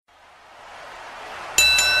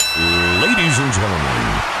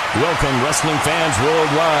Welcome, wrestling fans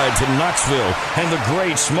worldwide, to Knoxville and the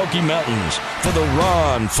Great Smoky Mountains for the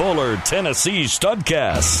Ron Fuller Tennessee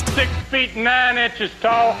Studcast. 6 feet 9 inches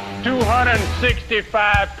tall,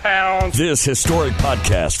 265 pounds. This historic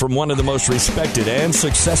podcast from one of the most respected and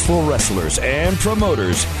successful wrestlers and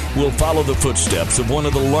promoters will follow the footsteps of one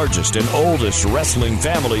of the largest and oldest wrestling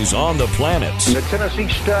families on the planet. The Tennessee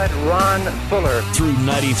Stud, Ron Fuller. Through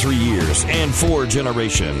 93 years and 4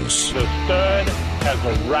 generations. The Stud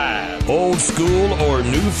has arrived. Old school or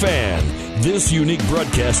new fan, this unique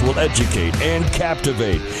broadcast will educate and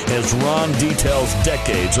captivate as Ron details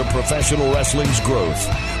decades of professional wrestling's growth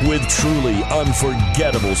with truly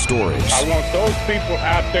unforgettable stories. I want those people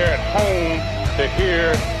out there at home to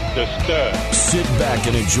hear the Stud. Sit back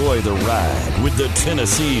and enjoy the ride with the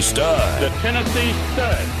Tennessee Stud. The Tennessee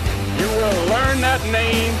Stud. You will learn that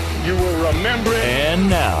name. You will remember it. And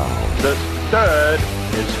now, the Stud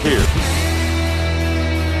is here.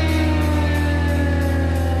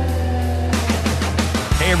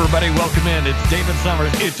 Hey everybody, welcome in. It's David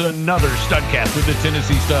Summers. It's another Studcast with the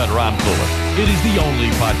Tennessee Stud, Ron Fuller. It is the only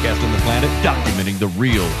podcast on the planet documenting the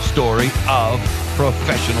real story of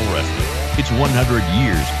professional wrestling. It's 100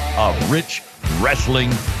 years of rich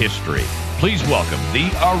wrestling history. Please welcome the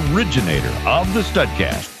originator of the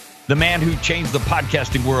Studcast, the man who changed the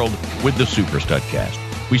podcasting world with the Super Studcast.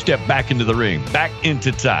 We step back into the ring, back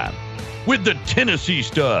into time, with the Tennessee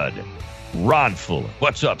Stud, Ron Fuller.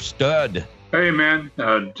 What's up, Stud? Hey, man,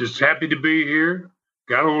 just happy to be here.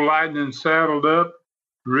 Got old Lightning saddled up.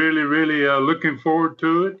 Really looking forward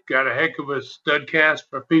to it. Got a heck of a Studcast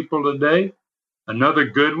for people today. Another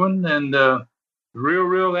good one. And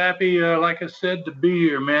real happy, like I said, to be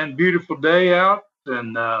here, man. Beautiful day out.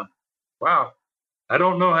 And, wow, I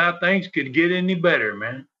don't know how things could get any better,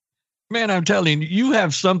 man. Man, I'm telling you, you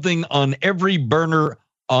have something on every burner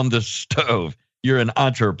on the stove. You're an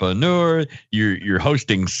entrepreneur. You're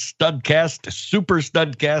hosting Studcast, Super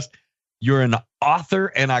Studcast. You're an author.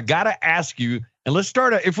 And I got to ask you, and let's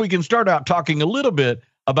start out, if we can start out talking a little bit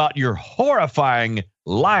about your horrifying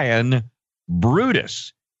lion,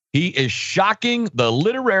 Brutus. He is shocking the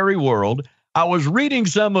literary world. I was reading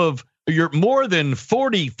some of your more than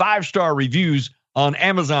 40 5-star reviews on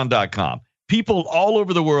Amazon.com. People all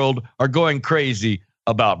over the world are going crazy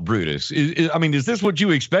about Brutus. Is this what you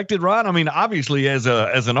expected, Ron? I mean, obviously, as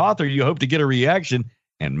an author, you hope to get a reaction,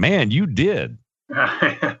 and man, you did.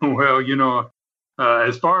 Well,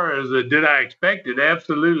 as far as did I expect it?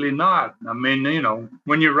 Absolutely not. I mean,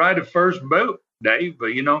 when you write a first book, Dave,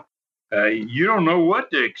 you don't know what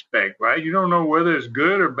to expect, right? You don't know whether it's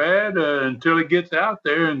good or bad until it gets out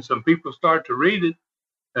there and some people start to read it.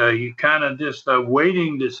 You kind of just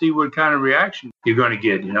waiting to see what kind of reaction you're going to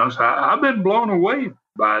get, So I've been blown away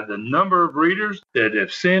by the number of readers that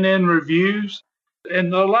have sent in reviews.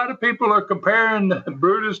 And a lot of people are comparing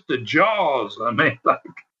Brutus to Jaws. I mean,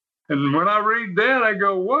 and when I read that, I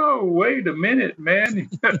go, whoa, wait a minute, man.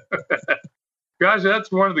 Gosh,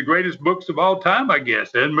 that's one of the greatest books of all time, I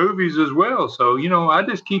guess, and movies as well. So, I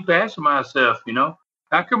just keep asking myself,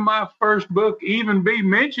 how can my first book even be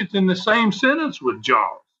mentioned in the same sentence with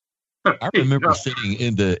Jaws? I remember sitting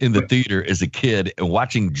in the theater as a kid and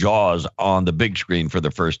watching Jaws on the big screen for the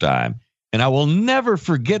first time. And I will never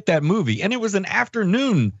forget that movie. And it was an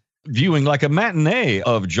afternoon viewing, like a matinee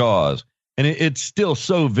of Jaws. And it's still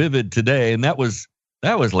so vivid today. And that was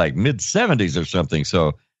like mid-70s or something.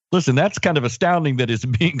 So listen, that's kind of astounding that it's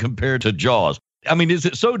being compared to Jaws. I mean, is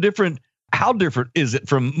it so different? How different is it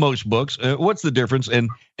from most books? What's the difference? And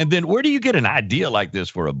then where do you get an idea like this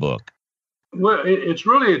for a book? Well, it's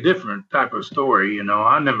really a different type of story.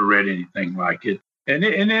 I never read anything like it. And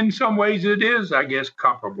in some ways it is, I guess,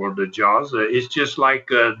 comparable to Jaws. It's just like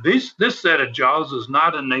this set of Jaws is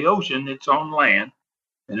not in the ocean. It's on land.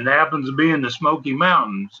 And it happens to be in the Smoky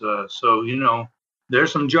Mountains. So,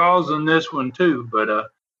 there's some Jaws in this one, too. But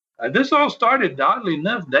this all started, oddly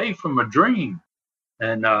enough, Dave, from a dream.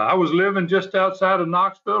 And I was living just outside of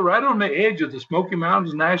Knoxville, right on the edge of the Smoky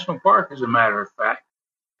Mountains National Park, as a matter of fact.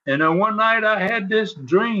 And one night I had this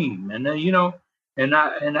dream, and and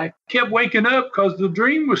I kept waking up because the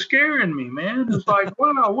dream was scaring me, man. It's like,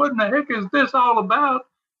 wow, what in the heck is this all about?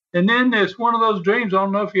 And then it's one of those dreams. I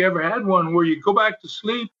don't know if you ever had one where you go back to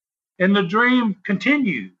sleep and the dream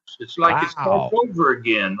continues. It's like It's all over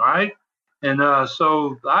again, right? And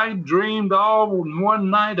so I dreamed all in one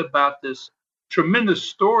night about this tremendous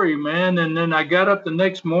story, man. And then I got up the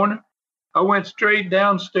next morning. I went straight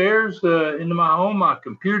downstairs into my home. My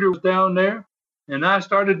computer was down there. And I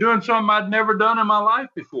started doing something I'd never done in my life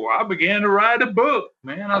before. I began to write a book,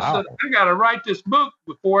 man. I said, I got to write this book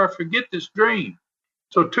before I forget this dream.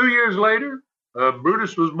 So 2 years later,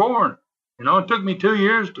 Brutus was born. It took me 2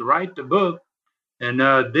 years to write the book. And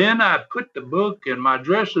then I put the book in my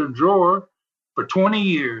dresser drawer for 20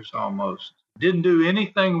 years almost. Didn't do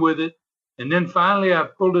anything with it. And then finally I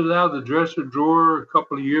pulled it out of the dresser drawer a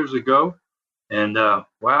couple of years ago. And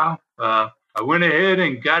wow, I went ahead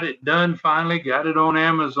and got it done finally, got it on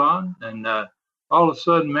Amazon. And all of a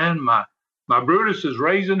sudden, man, my Brutus is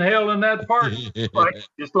raising hell in that park,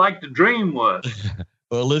 just like the dream was.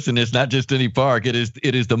 Well, listen, it's not just any park. It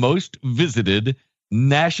is the most visited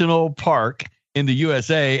national park in the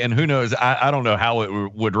USA, and who knows, I don't know how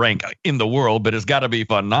it would rank in the world, but it's got to be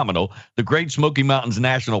phenomenal. The Great Smoky Mountains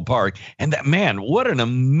National Park. And that, man, what an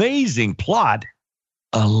amazing plot.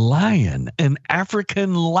 A lion, an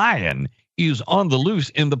African lion, is on the loose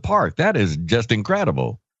in the park. That is just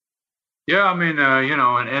incredible. Yeah, I mean,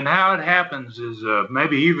 and how it happens is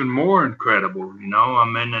maybe even more incredible,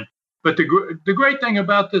 but the great thing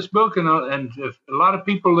about this book, and if a lot of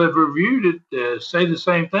people have reviewed it, say the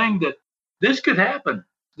same thing, that this could happen.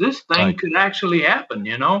 This thing could actually happen,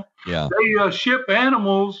 Yeah. They ship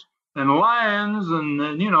animals and lions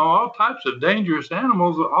and all types of dangerous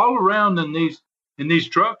animals all around in these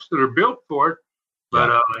trucks that are built for it. But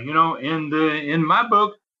in my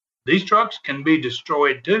book, these trucks can be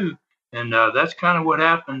destroyed too, and that's kind of what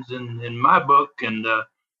happens in my book. And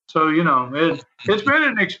so it's been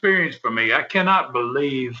an experience for me. I cannot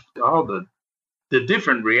believe all the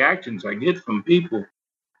different reactions I get from people,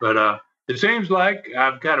 but it seems like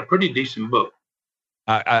I've got a pretty decent book.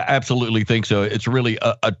 I absolutely think so. It's really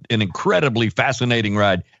an incredibly fascinating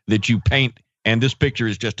ride that you paint, and this picture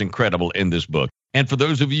is just incredible in this book. And for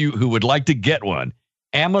those of you who would like to get one,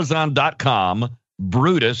 Amazon.com,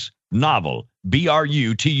 Brutus novel,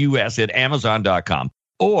 Brutus at Amazon.com.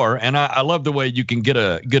 Or, and I love the way you can get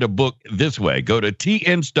a book this way. Go to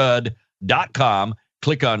tnstud.com,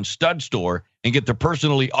 click on Stud Store, and get the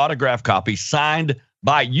personally autographed copy signed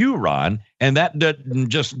by you, Ron. And that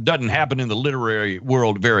just doesn't happen in the literary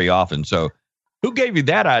world very often. So who gave you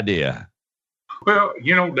that idea? Well,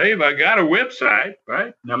 Dave, I got a website,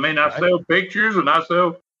 right? I mean, I sell pictures, and I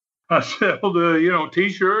sell the,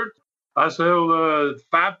 T-shirts. I sell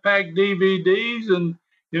 5-pack DVDs, and,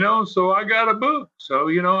 so I got a book. So,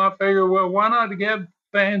 I figure, well, why not give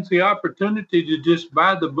fans the opportunity to just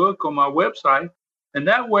buy the book on my website? And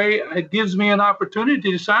that way it gives me an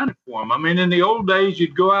opportunity to sign it for them. I mean, in the old days,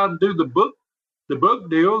 you'd go out and do the book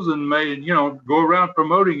deals and go around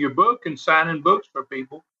promoting your book and signing books for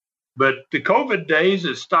people. But the COVID days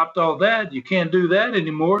has stopped all that. You can't do that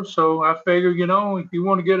anymore. So I figure, if you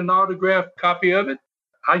want to get an autographed copy of it,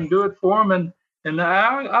 I can do it for them. And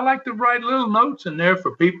I like to write little notes in there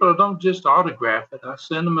for people. I don't just autograph it. I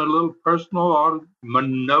send them a little personal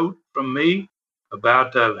note from me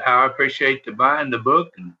about how I appreciate the buying the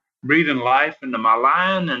book and breathing life into my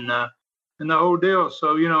lion and the whole deal.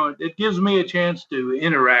 So, it gives me a chance to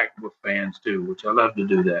interact with fans too, which I love to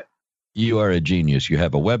do that. You are a genius. You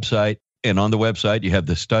have a website, and on the website, you have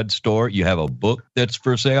the Stud Store. You have a book that's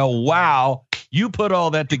for sale. Wow. You put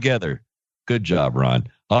all that together. Good job, Ron.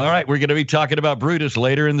 All right. We're going to be talking about Brutus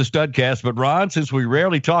later in the Studcast. But, Ron, since we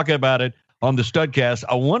rarely talk about it on the Studcast,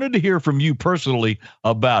 I wanted to hear from you personally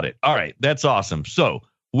about it. All right. That's awesome. So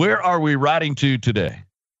where are we riding to today?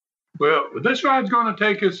 Well, this ride's going to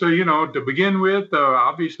take us, to begin with,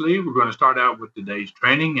 obviously, we're going to start out with today's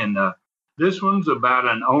training. And this one's about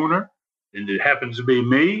an owner. And it happens to be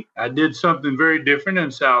me. I did something very different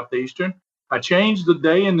in Southeastern. I changed the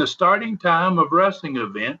day and the starting time of wrestling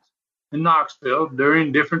events in Knoxville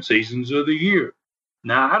during different seasons of the year.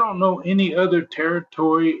 Now, I don't know any other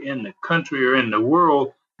territory in the country or in the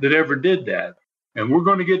world that ever did that. And we're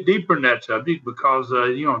going to get deeper in that subject because,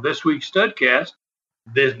 this week's Studcast,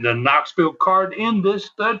 the Knoxville card in this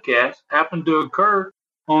Studcast happened to occur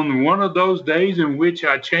on one of those days in which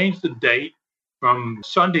I changed the date from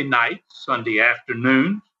Sunday nights, Sunday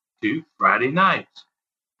afternoons, to Friday nights.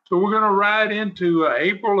 So we're going to ride into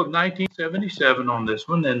April of 1977 on this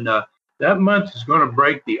one, and that month is going to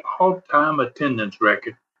break the all-time attendance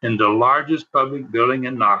record in the largest public building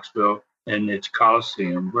in Knoxville, and its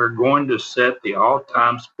Coliseum. We're going to set the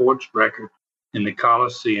all-time sports record in the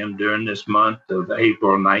Coliseum during this month of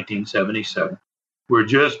April 1977. We're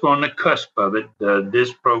just on the cusp of it.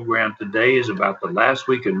 This program today is about the last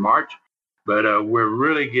week in March. But we're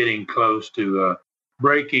really getting close to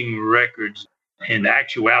breaking records in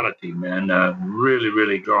actuality, man. Really,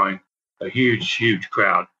 really drawing a huge, huge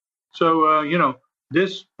crowd. So,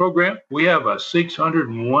 this program, we have a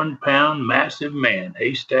 601-pound massive man,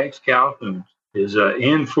 Haystacks Calhoun, is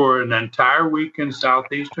in for an entire week in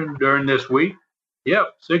Southeastern during this week.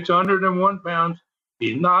 Yep, 601 pounds.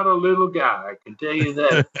 He's not a little guy, I can tell you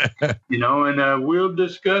that. And we'll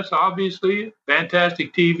discuss, obviously,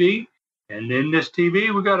 fantastic TV. And in this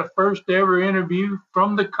TV, we got a first ever interview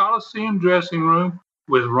from the Coliseum dressing room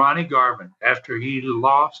with Ronnie Garvin after he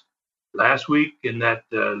lost last week in that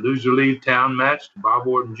loser leave town match to Bob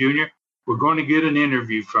Orton Jr. We're going to get an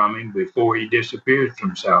interview from him before he disappears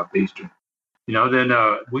from Southeastern. Then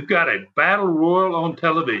we've got a battle royal on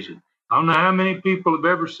television. I don't know how many people have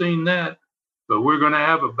ever seen that, but we're going to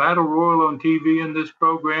have a battle royal on TV in this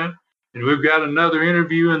program. And we've got another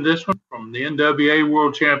interview in this one from the NWA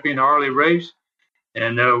World Champion Harley Race.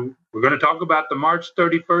 And we're going to talk about the March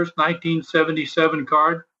 31st, 1977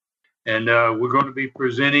 card. And we're going to be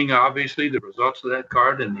presenting, obviously, the results of that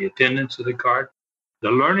card and the attendance of the card. The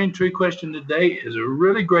learning tree question today is a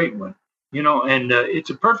really great one, and it's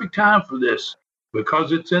a perfect time for this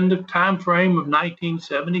because it's in the time frame of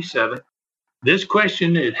 1977. This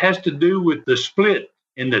question, it has to do with the split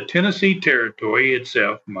in the Tennessee Territory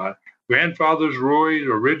itself. My grandfather's Roy's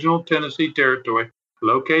original Tennessee Territory,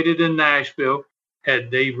 located in Nashville,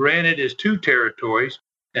 they ran it as two territories,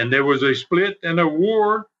 and there was a split and a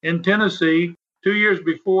war in Tennessee 2 years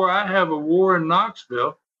before. I have a war in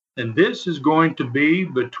Knoxville. And this is going to be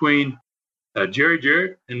between Jerry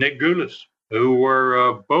Jarrett and Nick Gulas, who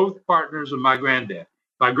were both partners of my granddad.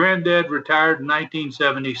 My granddad retired in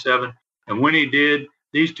 1977, and when he did,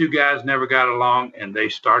 these two guys never got along, and they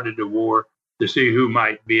started a war to see who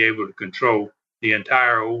might be able to control the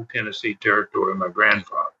entire old Tennessee Territory of my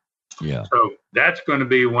grandfather. Yeah. So that's going to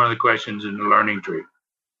be one of the questions in the learning tree.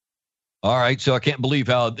 All right, so I can't believe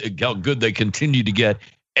how good they continue to get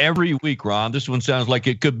every week, Ron. This one sounds like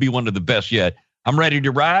it could be one of the best yet. I'm ready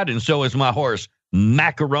to ride, and so is my horse,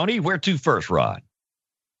 Macaroni. Where to first, Ron?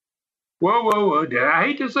 Whoa. I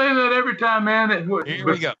hate to say that every time, man. Here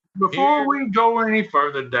we go. Before we go any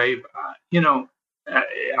further, Dave,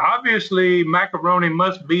 obviously Macaroni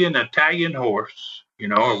must be an Italian horse,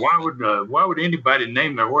 or why would anybody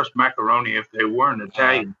name their horse Macaroni if they weren't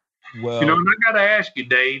Italian? Well, and I got to ask you,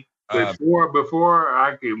 Dave, before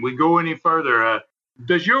we go any further,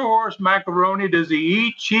 does your horse Macaroni, does he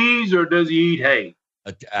eat cheese or does he eat hay?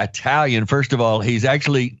 Italian. First of all, he's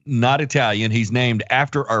actually not Italian. He's named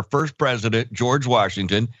after our first president, George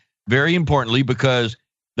Washington, very importantly, because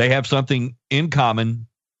they have something in common,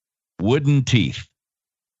 wooden teeth.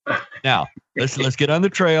 Now, let's get on the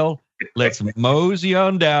trail. Let's mosey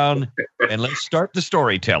on down, and let's start the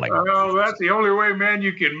storytelling. Oh, that's the only way, man,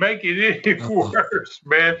 you can make it any worse,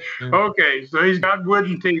 man. Okay, so he's got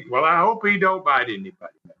wooden teeth. Well, I hope he don't bite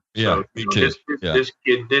anybody. Yeah, so, me too. This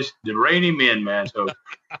kid, rein him in, man. So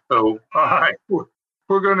all right,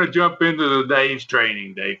 we're going to jump into the Dave's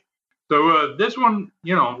training, Dave. So this one,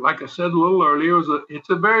 like I said a little earlier, it's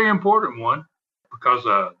a very important one because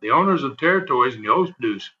the owners of territories in the old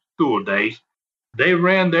school days, they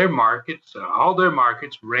ran their markets, all their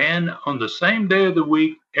markets ran on the same day of the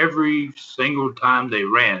week every single time they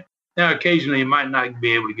ran. Now, occasionally you might not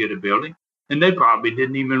be able to get a building, and they probably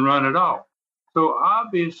didn't even run at all. So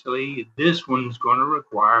obviously, this one's going to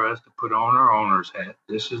require us to put on our owner's hat.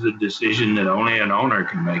 This is a decision that only an owner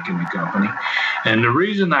can make in the company. And the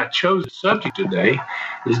reason I chose the subject today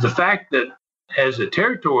is the fact that as a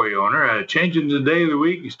territory owner, changing the day of the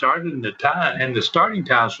week, you started in the time and the starting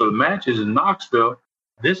times for the matches in Knoxville.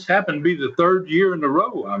 This happened to be the third year in a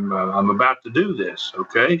row I'm about to do this,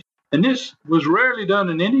 okay? And this was rarely done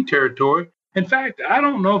in any territory. In fact, I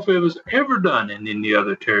don't know if it was ever done in any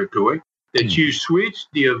other territory that you switch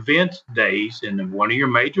the events days in one of your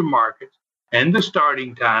major markets and the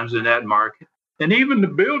starting times in that market, and even the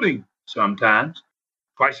building sometimes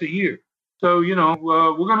twice a year. So,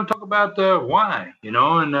 we're going to talk about why,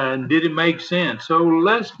 and did it make sense? So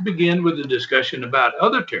let's begin with a discussion about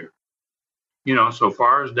other territories, so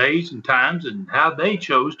far as days and times and how they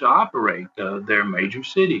chose to operate their major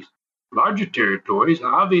cities. Larger territories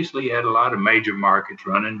obviously had a lot of major markets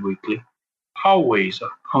running weekly, always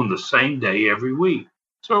on the same day every week.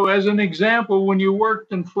 So as an example, when you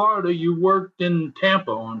worked in Florida, you worked in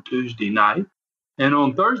Tampa on Tuesday night, and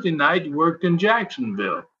on Thursday night, you worked in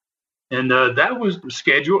Jacksonville. And that was the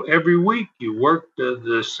schedule every week. You worked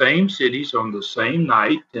the same cities on the same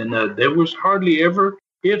night, and there was hardly ever,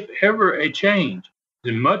 if ever, a change,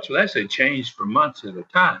 and much less a change for months at a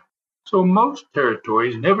time. So most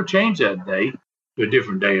territories never changed that day to a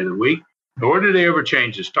different day of the week, nor did they ever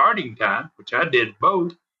change the starting time, which I did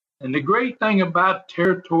both. And the great thing about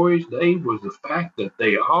territories, Dave, was the fact that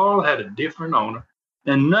they all had a different owner,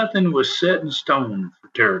 and nothing was set in stone for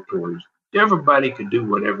territories. Everybody could do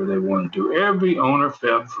whatever they wanted to. Every owner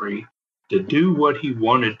felt free to do what he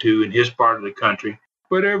wanted to in his part of the country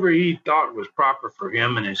whatever he thought was proper for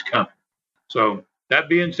him and his company. So that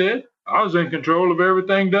being said, I was in control of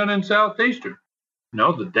everything done in Southeastern.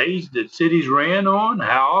 The days that cities ran on,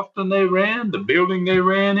 how often they ran, the building they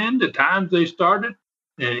ran in, the times they started,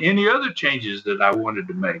 and any other changes that I wanted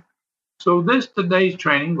to make. So today's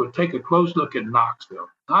training will take a close look at Knoxville,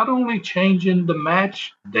 not only changing the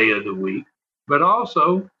match day of the week, but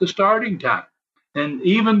also the starting time and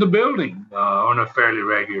even the building on a fairly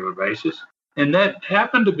regular basis. And that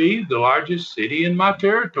happened to be the largest city in my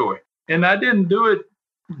territory. And I didn't do it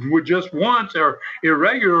with just once or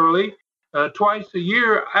irregularly. Twice a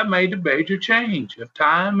year, I made a major change of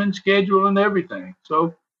time and schedule and everything.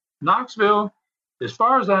 So Knoxville, as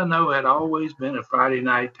far as I know, had always been a Friday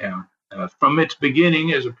night town from its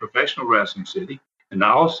beginning as a professional wrestling city, and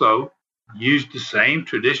also used the same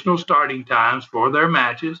traditional starting times for their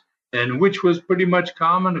matches, and which was pretty much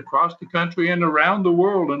common across the country and around the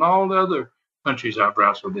world and all the other countries I've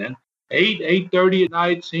wrestled in. 8:30 at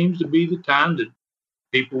night seems to be the time that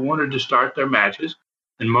people wanted to start their matches,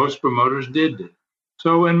 and most promoters did this.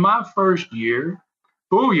 So in my first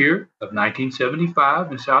full year of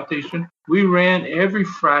 1975 in Southeastern, we ran every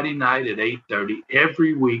Friday night at 8:30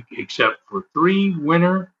 every week except for 3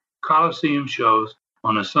 winter Coliseum shows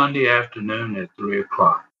on a Sunday afternoon at 3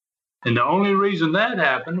 o'clock. And the only reason that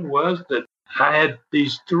happened was that I had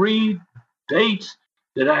these 3 dates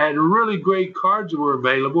that I had really great cards that were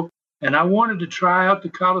available, and I wanted to try out the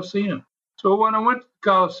Coliseum. So when I went to the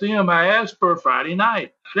Coliseum, I asked for a Friday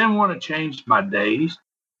night. I didn't want to change my days.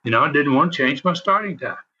 I didn't want to change my starting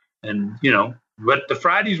time. And, but the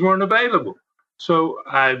Fridays weren't available. So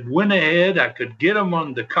I went ahead. I could get them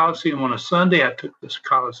on the Coliseum on a Sunday. I took this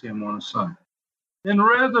Coliseum on a Sunday. And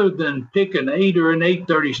rather than pick an 8 or an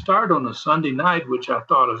 8:30 start on a Sunday night, which I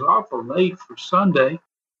thought was awful late for Sunday,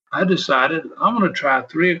 I decided I'm going to try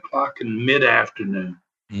 3 o'clock in mid-afternoon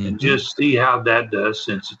and just see how that does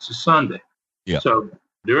since it's a Sunday. Yeah. So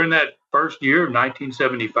during that first year of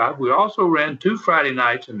 1975, we also ran 2 Friday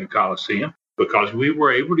nights in the Coliseum because we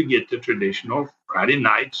were able to get the traditional Friday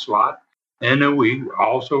night slot. And then we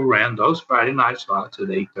also ran those Friday night slots at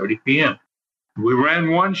 8:30 p.m. We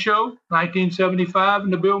ran one show, 1975, in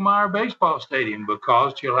the Bill Meyer Baseball Stadium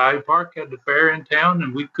because Chilhowie Park had the fair in town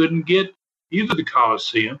and we couldn't get either the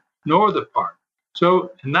Coliseum nor the park.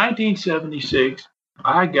 So in 1976,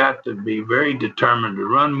 I got to be very determined to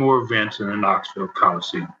run more events in the Knoxville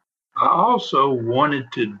Coliseum. I also wanted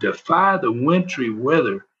to defy the wintry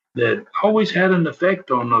weather that always had an effect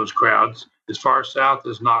on those crowds as far south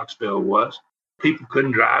as Knoxville was. People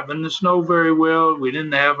couldn't drive in the snow very well. We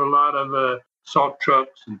didn't have a lot of salt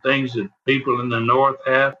trucks and things that people in the north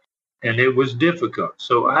have, and it was difficult.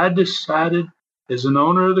 So I decided as an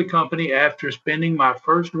owner of the company, after spending my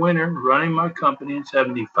first winter running my company in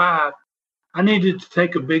 75, I needed to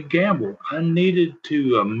take a big gamble. I needed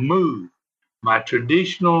to move my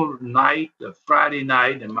traditional night of Friday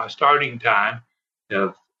night and my starting time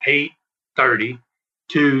of 8:30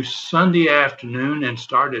 to Sunday afternoon and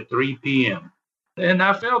start at 3 p.m. And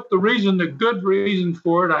I felt the good reason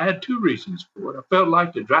for it, I had 2 reasons for it. I felt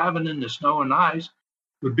like the driving in the snow and ice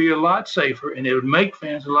would be a lot safer and it would make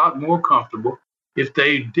fans a lot more comfortable if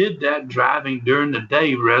they did that driving during the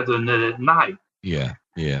day rather than at night. Yeah.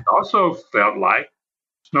 Also felt like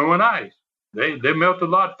snow and ice. They melt a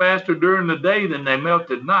lot faster during the day than they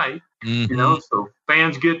melt at night. So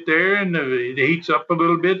fans get there and it heats up a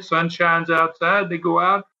little bit, sun shines outside, they go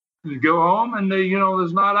out and go home and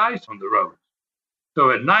there's not ice on the road.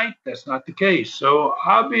 So at night, that's not the case. So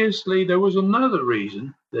obviously there was another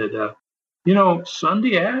reason that,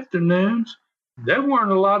 Sunday afternoons, there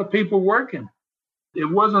weren't a lot of people working. It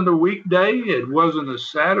wasn't a weekday. It wasn't a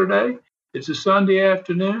Saturday. It's a Sunday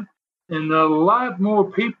afternoon. And a lot more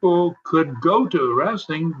people could go to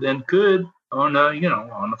wrestling than could on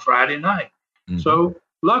a Friday night. So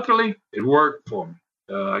luckily, it worked for me.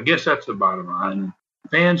 I guess that's the bottom line.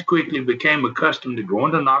 Fans quickly became accustomed to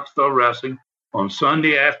going to Knoxville wrestling on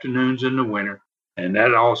Sunday afternoons in the winter, and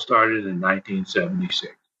that all started in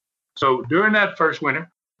 1976. So during that first winter,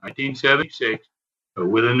 1976,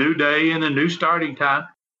 with a new day and a new starting time,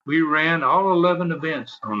 we ran all 11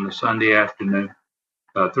 events on the Sunday afternoon.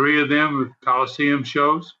 3 of them were Coliseum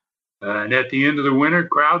shows. And at the end of the winter,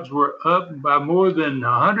 crowds were up by more than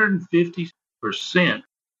 150%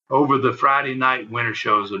 over the Friday night winter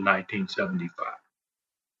shows of 1975.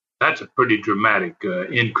 That's a pretty dramatic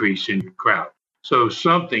increase in the crowd. So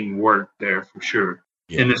something worked there for sure.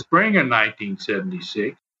 Yeah. In the spring of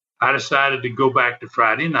 1976, I decided to go back to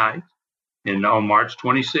Friday nights. And on March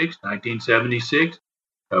 26, 1976,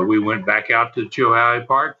 we went back out to Chilhowie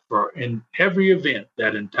Park in every event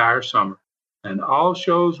that entire summer. and all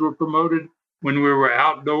shows were promoted when we were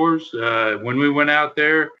outdoors. When we went out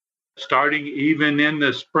there, starting even in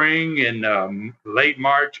the spring in late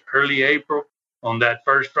March, early April, on that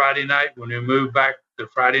first Friday night when we moved back to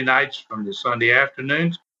Friday nights from the Sunday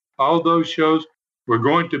afternoons, all those shows were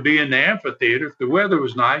going to be in the amphitheater if the weather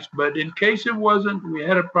was nice. But in case it wasn't, we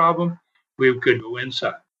had a problem, we could go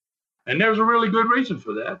inside. And there's a really good reason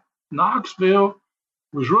for that. Knoxville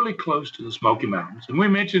was really close to the Smoky Mountains. And we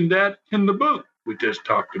mentioned that in the book we just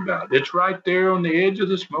talked about. It's right there on the edge of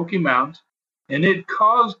the Smoky Mountains. And it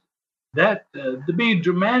caused that to be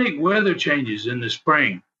dramatic weather changes in the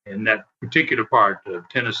spring in that particular part of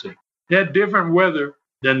Tennessee. It had different weather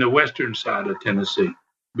than the western side of Tennessee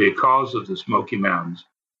because of the Smoky Mountains.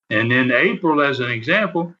 And in April, as an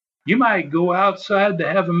example, you might go outside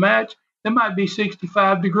to have a match. It might be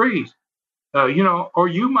 65 degrees, or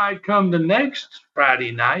you might come the next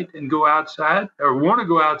Friday night and go outside or want to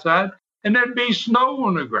go outside and there'd be snow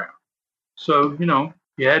on the ground. So,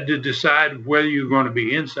 you had to decide whether you were going to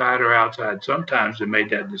be inside or outside. Sometimes they made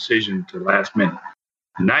that decision to the last minute.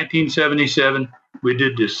 In 1977, we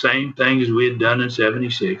did the same thing as we had done in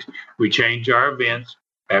 76. We changed our events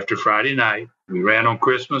after Friday night. We ran on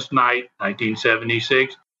Christmas night,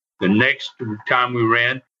 1976. The next time we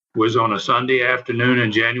ran was on a Sunday afternoon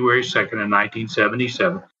on January 2nd of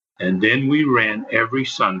 1977. And then we ran every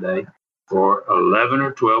Sunday for 11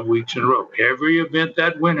 or 12 weeks in a row. Every event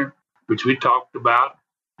that winter, which we talked about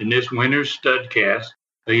in this winter's studcast,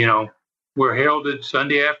 were held at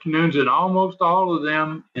Sunday afternoons, and almost all of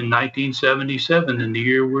them in 1977, in the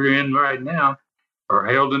year we're in right now, are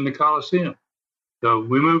held in the Coliseum. So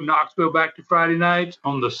we moved Knoxville back to Friday nights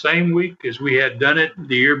on the same week as we had done it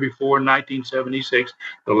the year before, 1976.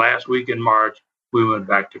 The last week in March, we went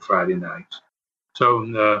back to Friday nights.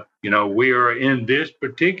 So, we are in this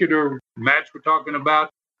particular match we're talking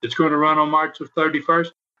about. It's going to run on March the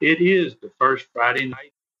 31st. It is the first Friday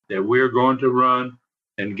night that we're going to run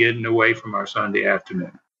and getting away from our Sunday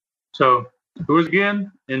afternoon. So it was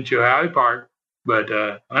again in Chilhowie Park. But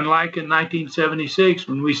unlike in 1976,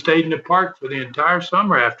 when we stayed in the park for the entire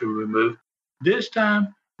summer after we moved, this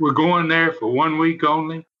time we're going there for 1 week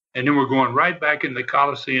only, and then we're going right back in the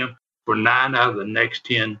Coliseum for 9 out of the next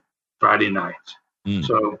 10 Friday nights.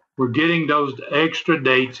 So we're getting those extra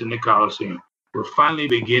dates in the Coliseum. We're finally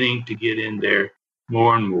beginning to get in there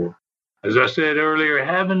more and more. As I said earlier,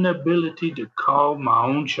 having the ability to call my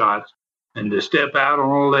own shots and to step out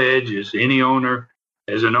on the ledge as any owner,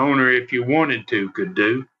 as an owner, if you wanted to, could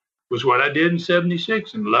do, was what I did in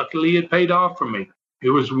 76. And luckily it paid off for me.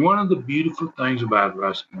 It was one of the beautiful things about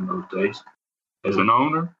wrestling in those days. As an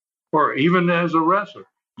owner, or even as a wrestler,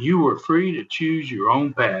 you were free to choose your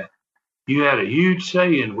own path. You had a huge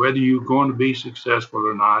say in whether you were going to be successful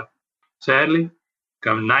or not. Sadly,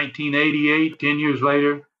 come 1988, 10 years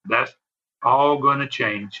later, that's all going to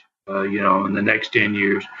change, in the next 10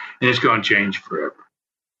 years. And it's going to change forever.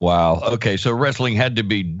 Wow. Okay. So wrestling had to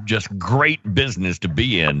be just great business to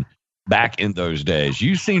be in back in those days.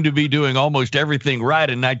 You seem to be doing almost everything right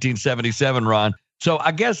in 1977, Ron. So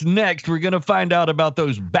I guess next we're going to find out about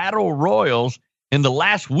those battle royals in the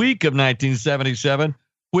last week of 1977,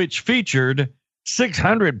 which featured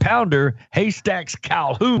 600-pounder Haystacks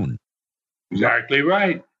Calhoun. Exactly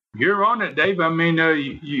right. You're on it, Dave. I mean,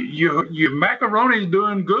 your macaroni's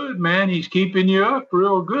doing good, man. He's keeping you up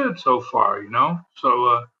real good so far,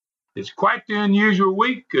 So it's quite the unusual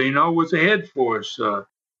week, was ahead for us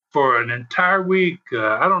for an entire week.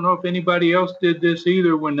 I don't know if anybody else did this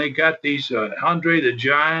either when they got these Andre the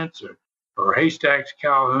Giants or Haystacks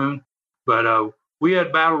Calhoun. But we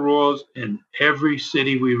had battle royals in every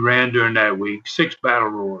city we ran during that week, 6 battle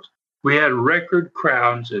royals. We had record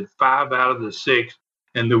crowds at 5 out of the 6.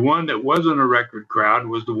 And the one that wasn't a record crowd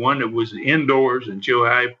was the one that was indoors in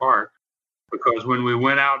Chilhowie Park, because when we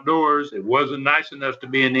went outdoors, it wasn't nice enough to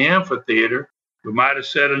be in the amphitheater. We might have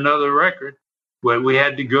set another record, but we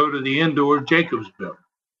had to go to the indoor Jacobs Building.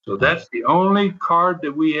 So that's the only card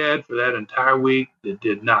that we had for that entire week that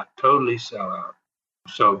did not totally sell out.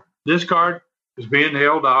 So this card is being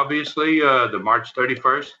held, obviously, the March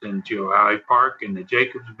 31st in Chilhowie Park in the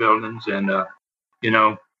Jacobs Buildings. And,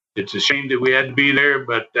 it's a shame that we had to be there,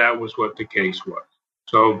 but that was what the case was.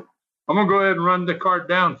 So I'm going to go ahead and run the card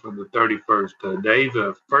down for the 31st. Dave,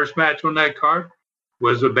 the first match on that card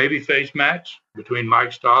was a babyface match between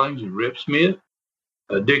Mike Stallings and Rip Smith.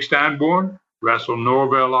 Dick Steinborn wrestled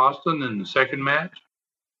Norvell Austin in the second match.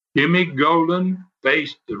 Jimmy Golden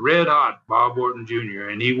faced the red-hot Bob Orton Jr.,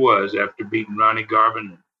 and he was, after beating Ronnie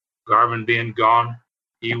Garvin. Garvin being gone,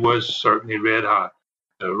 he was certainly red-hot.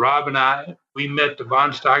 Rob and I, we met the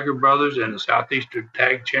Von Steiger brothers in the Southeastern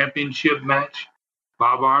Tag Championship match.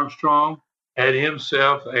 Bob Armstrong had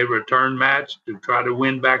himself a return match to try to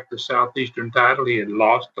win back the Southeastern title. He had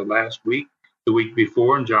lost the week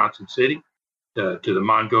before in Johnson City to the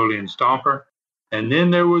Mongolian Stomper. And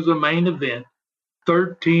then there was a main event,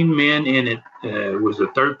 13 men in it. It was a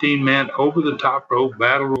 13-man over-the-top rope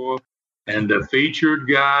battle royal. And the featured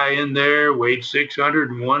guy in there weighed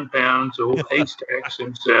 601 pounds, old Haystacks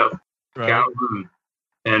himself, right. Calhoun.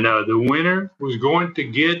 And the winner was going to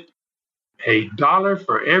get $1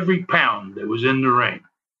 for every pound that was in the ring.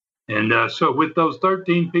 And so with those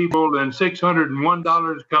 13 people and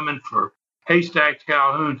 $601 coming for Haystacks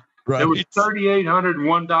Calhoun, right. There was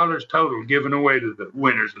 $3,801 total given away to the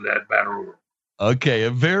winners of that battle royal. Okay, a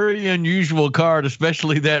very unusual card,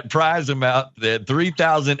 especially that prize amount, that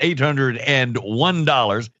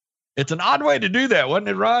 $3,801. It's an odd way to do that, wasn't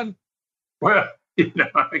it, Ron? Well,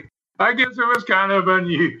 I guess it was kind of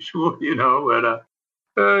unusual, but,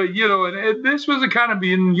 and this was a kind of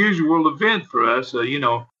unusual event for us.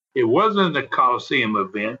 It wasn't a Coliseum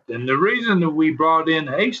event. And the reason that we brought in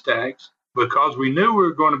Haystacks, because we knew we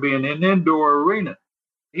were going to be in an indoor arena.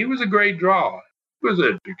 He was a great draw. He was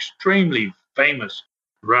an extremely famous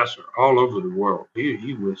wrestler all over the world.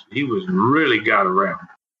 He was really got around.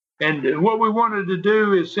 And what we wanted to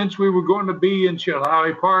do is, since we were going to be in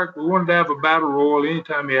Chilhowie Park, we wanted to have a battle royal.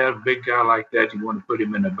 Anytime you have a big guy like that, you want to put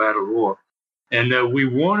him in a battle royal. And we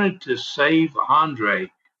wanted to save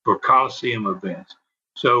Andre for Coliseum events.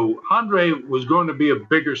 So Andre was going to be a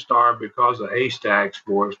bigger star because of Haystacks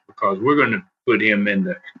for us, because we're going to put him in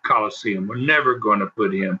the Coliseum. We're never going to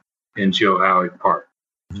put him in Chilhowie Park.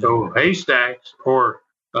 So Haystacks, or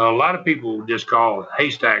a lot of people just call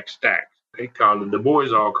Haystacks Stacks. They call it, the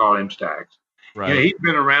boys all call him Stacks. Right. He's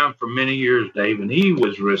been around for many years, Dave, and he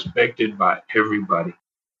was respected by everybody.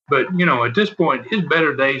 But, at this point, his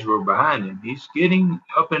better days were behind him. He's getting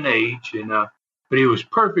up in age, but he was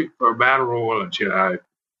perfect for a battle royal in Chilhowie.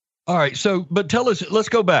 All right. So, but tell us, let's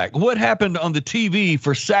go back. What happened on the TV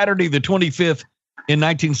for Saturday the 25th in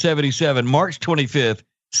 1977, March 25th,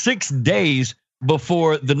 6 days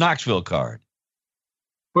before the Knoxville card?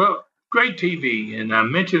 Well, great TV. And I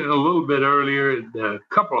mentioned it a little bit earlier. A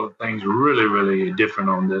couple of things really, really different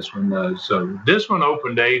on this one. So this one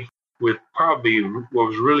opened, Dave, with probably what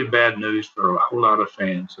was really bad news for a whole lot of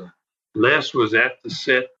fans. Les was at the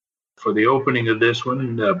set for the opening of this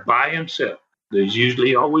one by himself. He's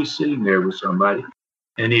usually always sitting there with somebody.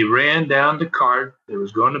 And he ran down the card that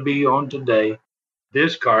was going to be on today.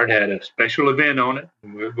 This card had a special event on it,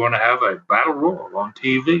 and we were going to have a battle royal on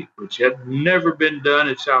TV, which had never been done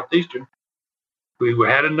at Southeastern. We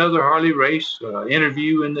had another Harley Race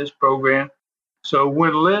interview in this program. So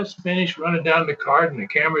when Les finished running down the card and the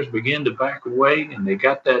cameras began to back away and they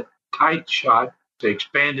got that tight shot, they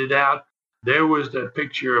expanded out, there was that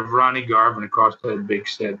picture of Ronnie Garvin across that big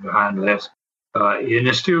set behind Les in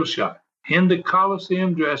a still shot in the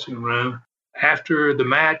Coliseum dressing room after the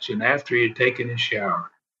match and after he had taken his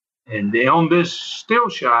shower. And on this still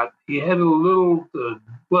shot, he had a little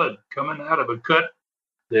blood coming out of a cut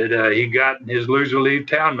that he got in his Loser Leave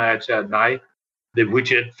Town match that night, which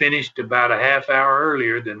had finished about a half hour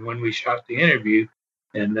earlier than when we shot the interview.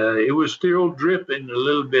 And it was still dripping a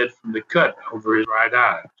little bit from the cut over his right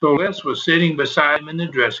eye. So Les was sitting beside him in the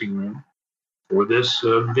dressing room for this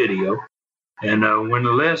video. And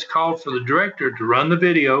when Les called for the director to run the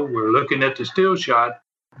video, we're looking at the still shot.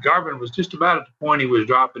 Garvin was just about at the point he was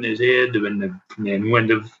dropping his head. And when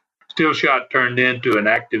the still shot turned into an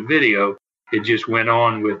active video, it just went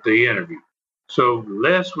on with the interview. So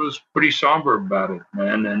Les was pretty somber about it,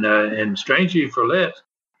 man. And strangely for Les,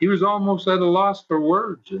 he was almost at a loss for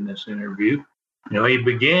words in this interview. He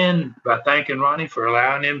began by thanking Ronnie for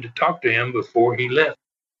allowing him to talk to him before he left.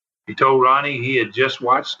 He told Ronnie he had just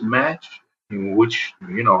watched the match, which,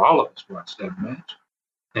 all of us watched that match,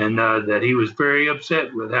 and that he was very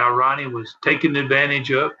upset with how Ronnie was taken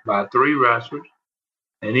advantage of by three wrestlers.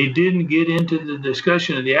 And he didn't get into the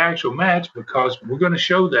discussion of the actual match because we're going to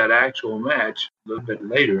show that actual match a little bit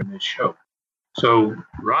later in this show. So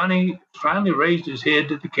Ronnie finally raised his head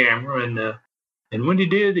to the camera, and when he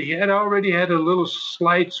did, he had already had a little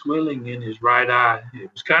slight swelling in his right eye.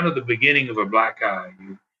 It was kind of the beginning of a black eye.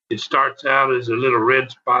 It starts out as a little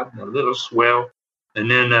red spot and a little swell,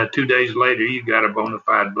 and then 2 days later, you got a bona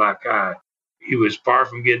fide black eye. He was far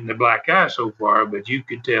from getting the black eye so far, but you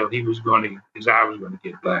could tell his eye was going to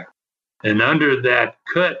get black. And under that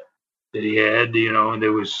cut that he had, and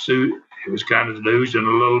there was it was kind of losing a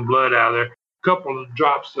little blood out of there. A couple of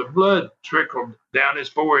drops of blood trickled down his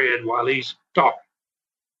forehead while he's talking.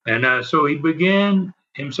 And so he began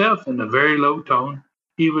himself in a very low tone.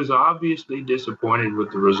 He was obviously disappointed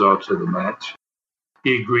with the results of the match.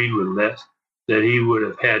 He agreed with Les that he would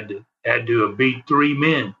have had to have beat 3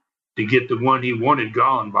 men to get the one he wanted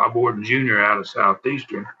gone, Bob Orton Jr. out of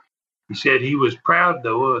Southeastern. He said he was proud,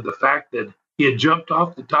 though, of the fact that he had jumped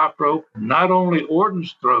off the top rope, not only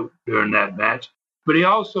Orton's throat during that match, but he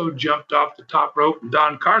also jumped off the top rope in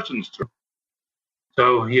Don Carson's throat.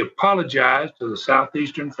 So he apologized to the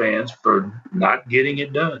Southeastern fans for not getting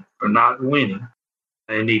it done, for not winning.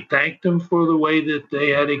 And he thanked them for the way that they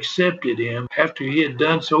had accepted him after he had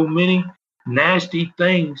done so many nasty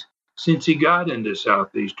things since he got into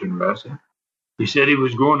Southeastern wrestling. He said he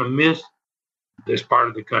was going to miss this part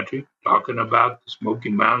of the country, talking about the Smoky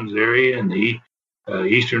Mountains area and the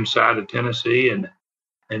eastern side of Tennessee.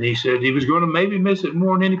 And he said he was going to maybe miss it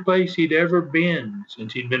more than any place he'd ever been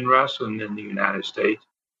since he'd been wrestling in the United States.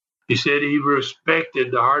 He said he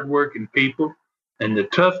respected the hardworking people and the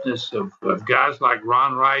toughness of guys like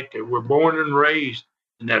Ron Wright that were born and raised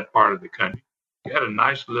in that part of the country. He had a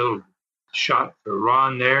nice little shot for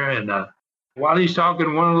Ron there. And while he's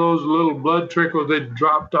talking, one of those little blood trickles that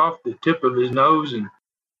dropped off the tip of his nose,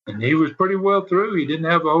 and he was pretty well through. He didn't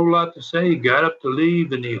have a whole lot to say. He got up to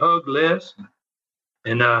leave, and he hugged Les.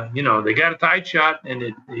 And they got a tight shot,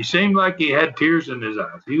 and he seemed like he had tears in his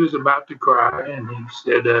eyes. He was about to cry, and he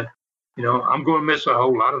said, I'm going to miss a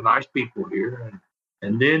whole lot of nice people here.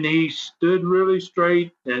 And then he stood really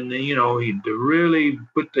straight, and, he really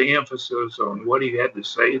put the emphasis on what he had to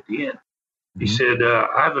say at the end. He said,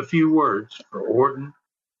 I have a few words for Orton,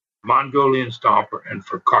 Mongolian Stomper, and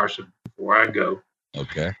for Carson before I go.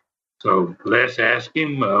 Okay. So let's ask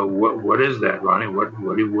him, what is that, Ronnie? What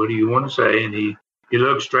do you want to say? And he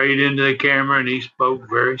looked straight into the camera, and he spoke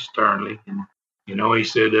very sternly. And, he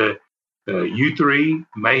said, you three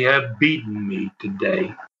may have beaten me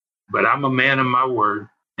today, but I'm a man of my word,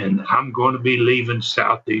 and I'm going to be leaving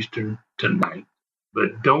Southeastern tonight.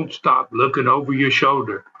 But don't stop looking over your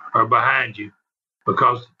shoulder or behind you,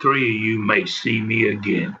 because the 3 of you may see me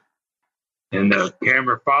again. And the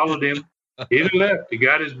camera followed him. He left. He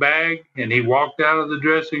got his bag, and he walked out of the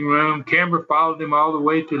dressing room. Camera followed him all the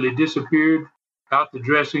way till he disappeared out the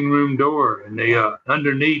dressing room door. And they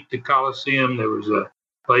underneath the Coliseum, there was a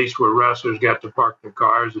place where wrestlers got to park their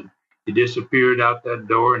cars, and he disappeared out that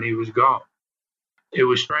door, and he was gone. It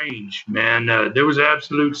was strange, man. There was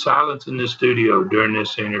absolute silence in the studio during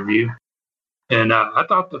this interview. And I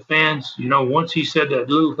thought the fans, once he said that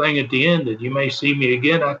little thing at the end that you may see me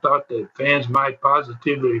again, I thought that fans might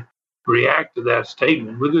positively react to that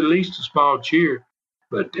statement with at least a small cheer.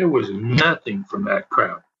 But there was nothing from that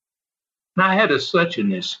crowd. And I had such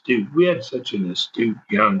an astute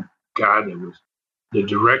young guy that was the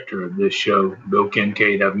director of this show, Bill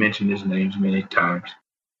Kincaid. I've mentioned his names many times.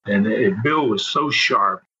 And Bill was so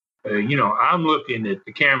sharp. I'm looking at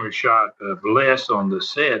the camera shot of Les on the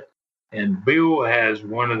set, and Bill has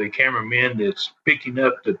one of the cameramen that's picking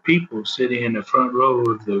up the people sitting in the front row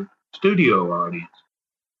of the studio audience.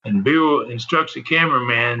 And Bill instructs the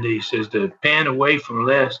cameraman, he says, to pan away from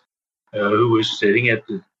Les, who was sitting at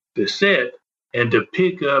the set, and to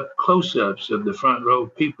pick up close-ups of the front row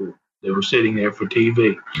people that were sitting there for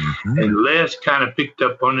TV. Mm-hmm. And Les kind of picked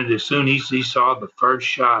up on it as soon as he saw the first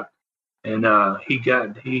shot. And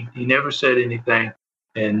he never said anything.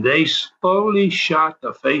 And they slowly shot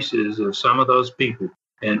the faces of some of those people.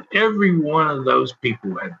 And every one of those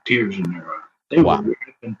people had tears in their eyes. They were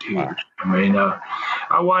ripping tears. Wow. I mean,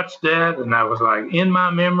 I watched that, and I was like, in my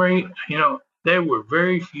memory, there were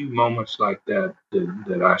very few moments like that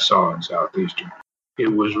I saw in Southeastern. It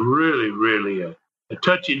was really, really a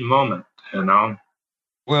touching moment,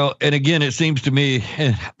 Well, and again, it seems to me,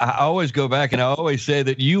 I always go back and I always say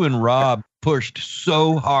that you and Rob pushed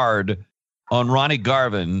so hard on Ronnie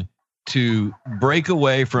Garvin to break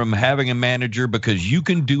away from having a manager, because you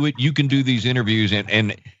can do it. You can do these interviews.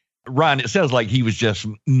 And Ron, it sounds like he was just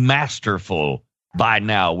masterful by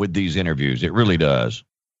now with these interviews. It really does.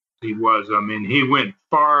 He was. I mean, he went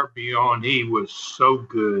far beyond. He was so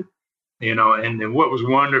good, and then what was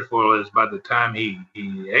wonderful is by the time he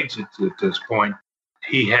exits at this point,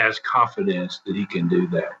 he has confidence that he can do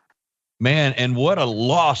that. Man, and what a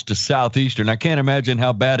loss to Southeastern. I can't imagine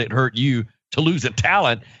how bad it hurt you to lose a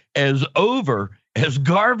talent as over as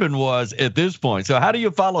Garvin was at this point. So how do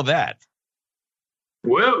you follow that?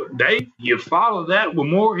 Well, Dave, you follow that with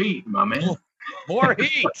more heat, my man. More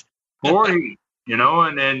heat. More heat,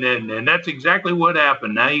 and that's exactly what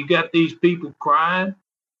happened. Now you got these people crying,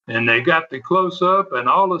 and they got the close-up, and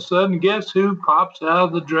all of a sudden, guess who pops out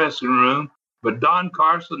of the dressing room But Don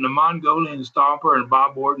Carson, the Mongolian Stomper, and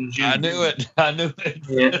Bob Orton Jr. I knew it.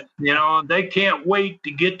 Yeah, they can't wait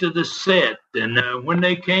to get to the set. And when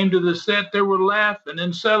they came to the set, they were laughing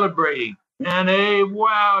and celebrating. And hey,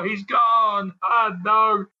 wow, he's gone, hot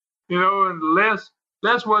dog. And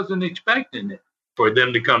Les wasn't expecting it for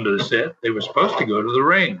them to come to the set. They were supposed to go to the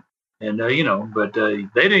ring. And, but they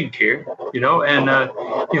didn't care,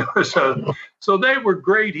 so they were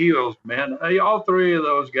great heels, man. All three of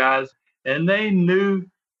those guys. And they knew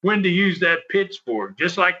when to use that pitchfork,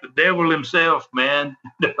 just like the devil himself, man.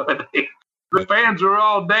 The fans are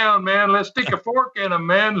all down, man. Let's stick a fork in them,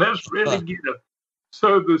 man. Let's really get them.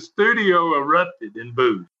 So the studio erupted in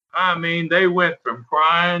boos. I mean, they went from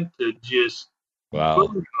crying to just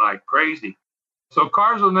booing like crazy. So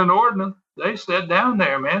Carson and Orton, they sat down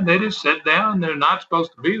there, man. They just sat down. They're not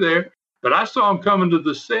supposed to be there. But I saw them coming to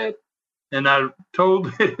the set, and I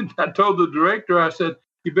told the director, I said,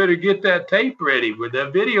 you better get that tape ready, with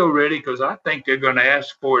that video ready, because I think they're going to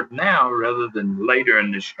ask for it now rather than later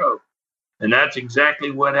in the show. And that's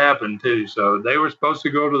exactly what happened, too. So they were supposed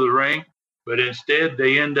to go to the ring, but instead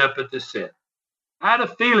they end up at the set. I had a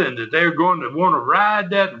feeling that they were going to want to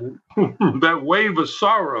ride that wave of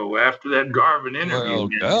sorrow after that Garvin interview.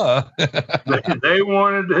 They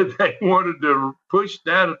wanted to push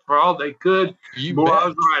that for all they could. I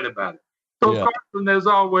was right about it. So Carson, as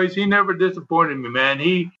always, he never disappointed me, man.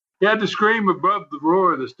 He had to scream above the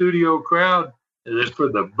roar of the studio crowd for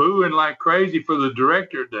the booing like crazy, for the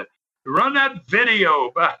director to run that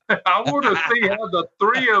video. I want to see how the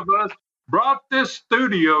three of us brought this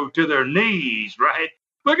studio to their knees, right?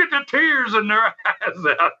 Look at the tears in their eyes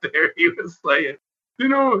out there, he was saying.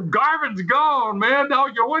 Garvin's gone, man.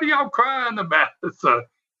 What are y'all crying about? So,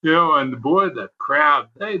 and boy, the crowd,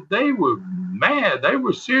 they were mad. They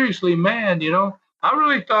were seriously mad, I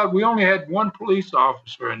really thought we only had one police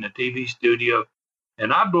officer in the TV studio.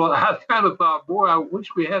 And I kind of thought, boy, I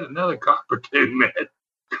wish we had another cop or two, man.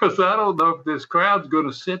 Because I don't know if this crowd's going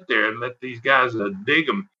to sit there and let these guys dig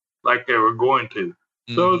them like they were going to.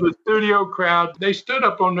 Mm-hmm. So the studio crowd, they stood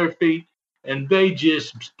up on their feet and they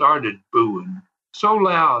just started booing so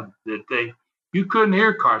loud that you couldn't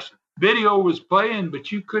hear Carson. Video was playing,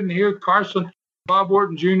 but you couldn't hear Carson. Bob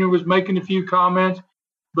Orton Jr. was making a few comments,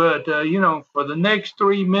 but for the next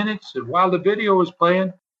 3 minutes, while the video was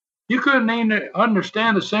playing, you couldn't even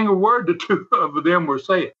understand a single word the two of them were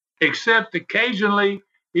saying, except occasionally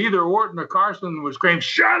either Orton or Carson would scream,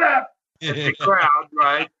 "Shut up!" at the crowd,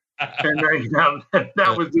 right? And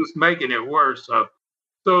that was just making it worse. So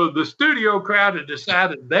the studio crowd had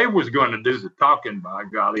decided they was going to do the talking, by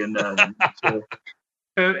golly,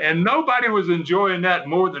 and nobody was enjoying that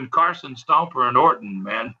more than Carson, Stomper, and Orton,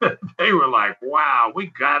 man. They were like, "Wow, we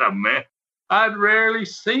got him, man." I'd rarely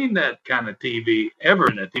seen that kind of TV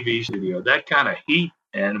ever in a TV studio, that kind of heat,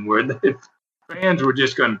 and where the fans were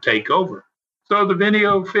just going to take over. So the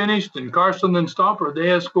video finished, and Carson and Stomper,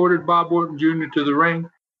 they escorted Bob Orton Jr. to the ring,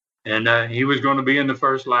 and he was going to be in the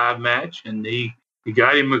first live match, and he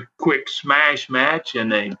got him a quick smash match,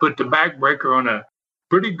 and they put the backbreaker on a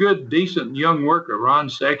pretty good, decent young worker, Ron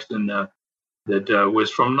Sexton, that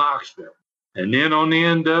was from Knoxville. And then on the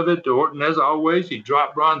end of it, Orton, as always, he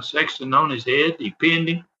dropped Ron Sexton on his head. He pinned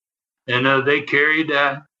him. And they carried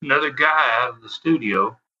another guy out of the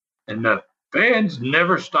studio. And the fans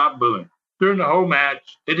never stopped booing. During the whole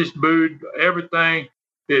match, they just booed everything.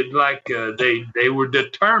 They were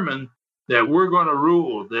determined that we're going to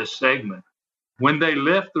rule this segment. When they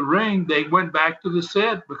left the ring, they went back to the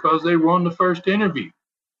set because they won the first interview.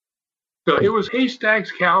 So it was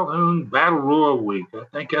Haystacks Calhoun Battle Royal Week. I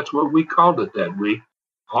think that's what we called it that week.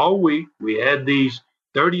 All week, we had these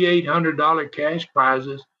 $3,800 cash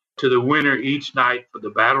prizes to the winner each night for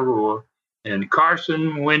the Battle Royal. And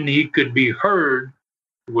Carson, when he could be heard,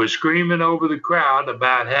 was screaming over the crowd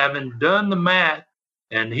about having done the math.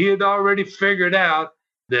 And he had already figured out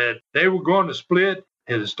that they were going to split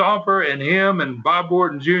his Stomper and him and Bob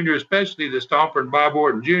Orton Jr., especially the Stomper and Bob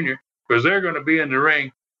Orton Jr., because they're going to be in the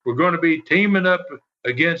ring. We're going to be teaming up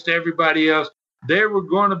against everybody else. They were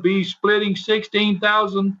going to be splitting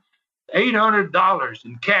 $16,800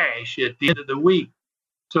 in cash at the end of the week.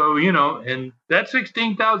 So, and that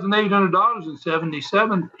 $16,800 in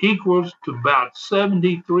 77 equals to about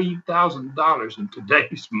 $73,000 in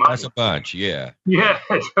today's money. That's a bunch, yeah. Yeah,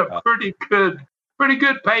 it's a pretty good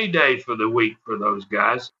payday for the week for those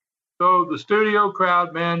guys. So the studio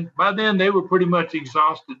crowd, man, by then they were pretty much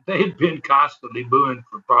exhausted. They had been constantly booing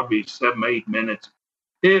for probably 7-8 minutes.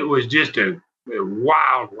 It was just a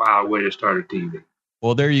wild, wild way to start a TV.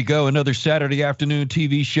 Well, there you go. Another Saturday afternoon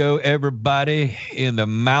TV show. Everybody in the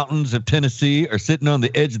mountains of Tennessee are sitting on the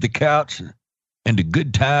edge of the couch and the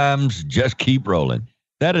good times just keep rolling.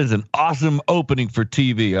 That is an awesome opening for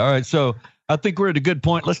TV. All right, so I think we're at a good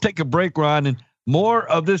point. Let's take a break, Ron, and more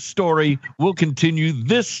of this story will continue.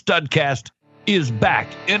 This Studcast is back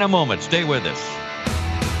in a moment. Stay with us.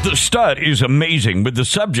 The Stud is amazing with the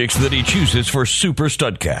subjects that he chooses for Super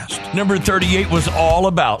Studcast. Number 38 was all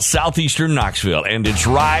about southeastern Knoxville and its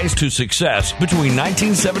rise to success between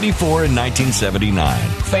 1974 and 1979.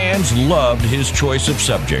 Fans loved his choice of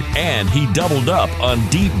subject, and he doubled up on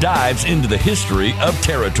deep dives into the history of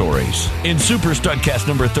territories. In Super Studcast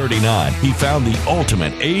number 39, he found the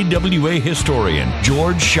ultimate AWA historian,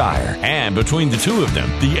 George Shire, and between the two of them,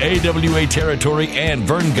 the AWA territory and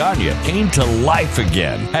Vern Gagne came to life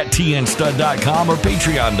again. At tnstud.com or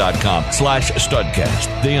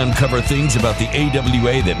patreon.com/studcast. They uncover things about the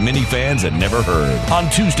AWA that many fans had never heard. On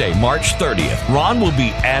Tuesday, March 30th, Ron will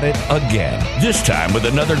be at it again. This time with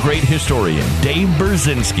another great historian, Dave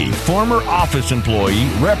Berzinski, former office employee,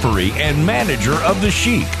 referee, and manager of the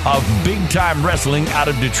Sheik of big-time wrestling out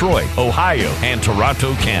of Detroit, Ohio, and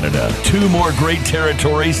Toronto, Canada. Two more great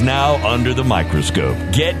territories now under the microscope.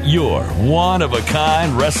 Get your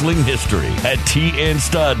one-of-a-kind wrestling history at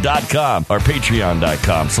tnstud.com or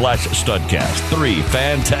patreon.com/studcast. 3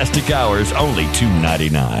 fantastic hours, only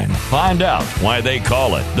 $2.99. Find out why they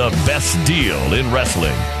call it the best deal in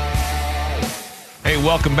wrestling. Hey,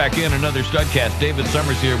 welcome back in another Studcast. David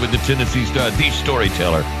Summers here with the Tennessee Stud, the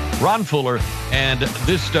storyteller, Ron Fuller, and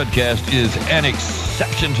this Studcast is an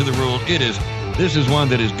exception to the rule. This is one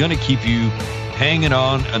that is going to keep you hanging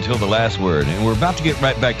on until the last word, and we're about to get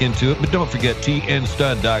right back into it, but don't forget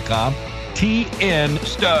tnstud.com.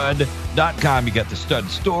 tnstud.com. You got the Stud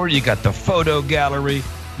Store, you got the photo gallery,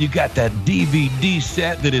 you got that DVD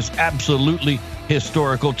set that is absolutely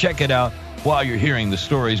historical. Check it out while you're hearing the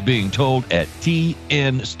stories being told at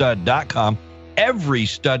tnstud.com. Every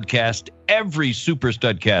Studcast, every Super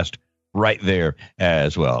Studcast right there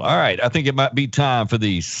as well. All right, I think it might be time for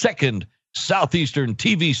the second Southeastern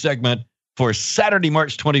TV segment for Saturday,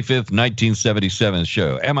 March 25th, 1977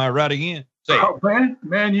 show. Am I right again? Oh,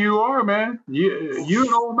 man, you are, man. You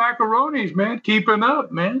and old macaronis, man, keeping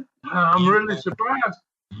up, man. I'm really surprised.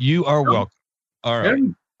 You are welcome. All right. Yeah,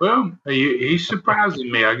 well, he's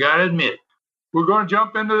surprising me, I got to admit. We're going to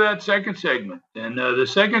jump into that second segment. And the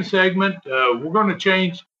second segment, we're going to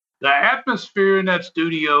change. The atmosphere in that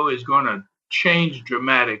studio is going to change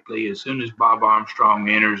dramatically as soon as Bob Armstrong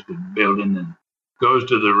enters the building and goes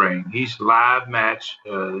to the ring. He's live match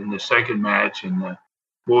in the second match, and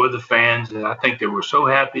boy, the fans, I think they were so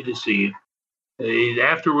happy to see him.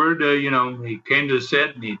 Afterward, he came to the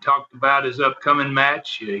set and he talked about his upcoming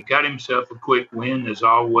match. He got himself a quick win, as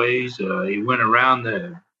always. He went around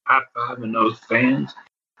the high-fiving those fans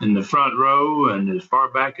in the front row and as far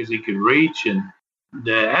back as he could reach. And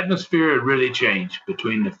the atmosphere had really changed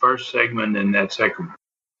between the first segment and that second one.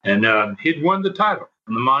 And he'd won the title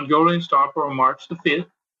from the Mongolian Stomper on March the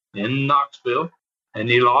 5th in Knoxville. And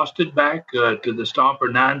he lost it back to the Stomper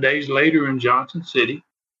 9 days later in Johnson City.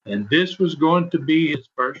 And this was going to be his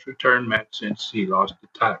first return match since he lost the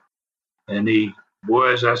title. And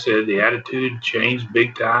as I said, the attitude changed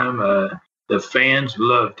big time. The fans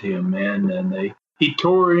loved him, man. And he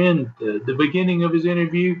tore in the beginning of his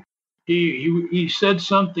interview. He said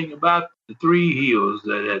something about the 3 heels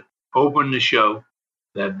that had opened the show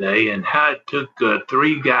that day and how it took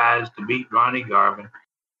 3 guys to beat Ronnie Garvin.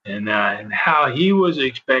 And how he was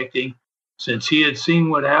expecting, since he had seen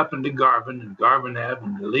what happened to Garvin and Garvin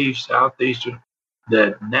having to leave Southeastern,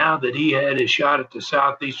 that now that he had his shot at the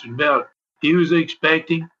Southeastern belt, he was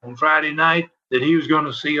expecting on Friday night that he was going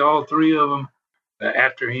to see all 3 of them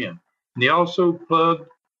after him. And he also plugged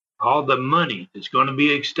all the money that's going to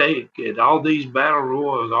be at stake at all these battle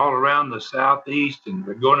royals all around the Southeast, and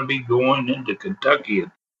they're going to be going into Kentucky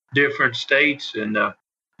and different states, and that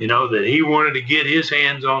he wanted to get his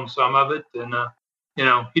hands on some of it. And,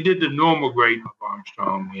 he did the normal great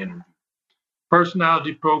Armstrong interview.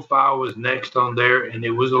 Personality profile was next on there, and it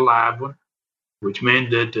was a live one, which meant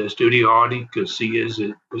that the studio audience could see as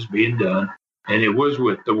it was being done. And it was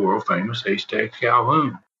with the world famous Haystack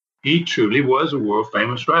Calhoun. He truly was a world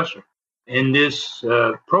famous wrestler. In this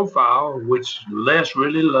profile, which Les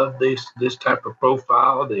really loved this type of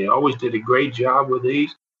profile, they always did a great job with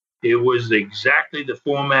these. It was exactly the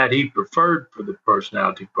format he preferred for the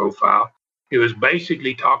personality profile. It was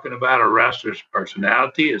basically talking about a wrestler's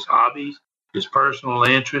personality, his hobbies, his personal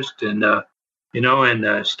interest, and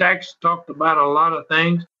Stacks talked about a lot of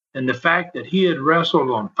things, and the fact that he had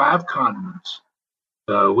wrestled on 5 continents,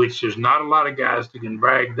 which there's not a lot of guys that can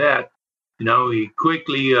brag that. He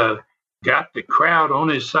quickly got the crowd on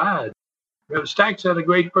his side Stacks had a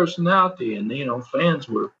great personality, and fans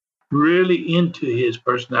were really into his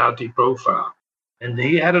personality profile. And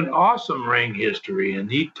he had an awesome ring history, and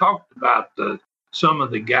he talked about some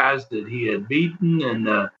of the guys that he had beaten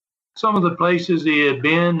and some of the places he had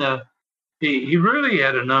been. He really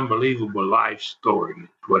had an unbelievable life story, is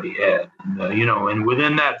what he had. And, and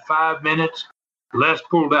within that 5 minutes, Les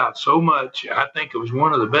pulled out so much. I think it was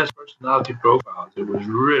one of the best personality profiles. It was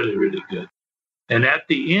really, really good. And at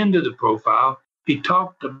the end of the profile, he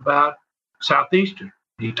talked about Southeastern.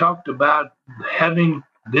 He talked about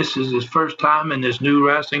this is his first time in this new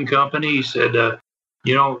wrestling company. He said,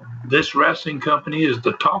 this wrestling company is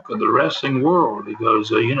the talk of the wrestling world. He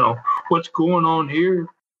goes, what's going on here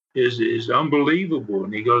is unbelievable.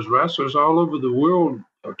 And he goes, wrestlers all over the world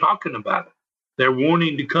are talking about it. They're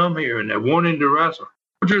wanting to come here and they're wanting to wrestle,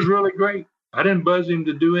 which is really great. I didn't buzz him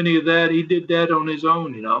to do any of that. He did that on his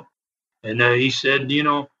own, And he said,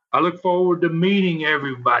 I look forward to meeting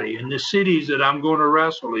everybody in the cities that I'm going to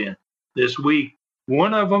wrestle in this week.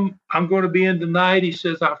 One of them I'm going to be in tonight. He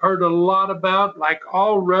says, I've heard a lot about, like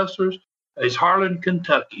all wrestlers, is Harlan,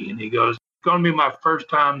 Kentucky. And he goes, it's going to be my first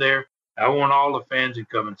time there. I want all the fans to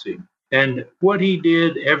come and see me. And what he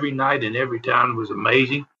did every night and every time was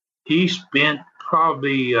amazing. He spent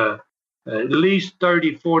probably at least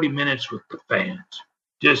 30, 40 minutes with the fans.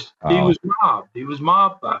 He was mobbed. He was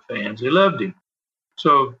mobbed by fans. They loved him.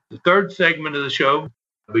 So the third segment of the show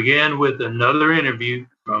began with another interview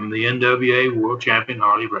from the NWA World Champion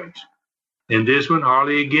Harley Race. In this one,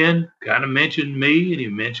 Harley again kind of mentioned me, and he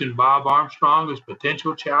mentioned Bob Armstrong as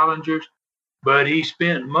potential challengers. But he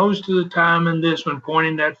spent most of the time in this one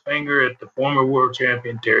pointing that finger at the former world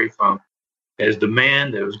champion Terry Funk as the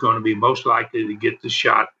man that was going to be most likely to get the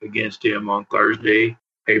shot against him on Thursday,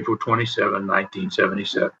 April 27,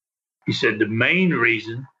 1977. He said the main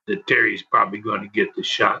reason that Terry's probably going to get the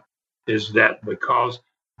shot is that because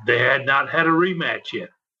they had not had a rematch yet.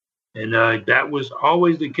 And that was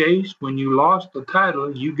always the case. When you lost the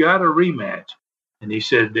title, you got a rematch. And he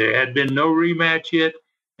said there had been no rematch yet.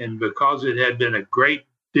 And because it had been a great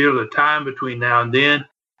deal of time between now and then,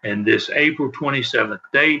 and this April 27th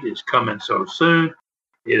date is coming so soon,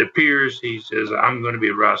 it appears, he says, I'm going to be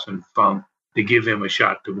wrestling Funk to give him a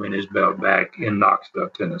shot to win his belt back in Knoxville,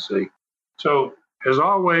 Tennessee. So, as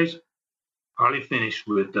always, Harley finished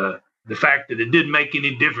with the fact that it didn't make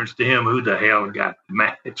any difference to him who the hell got the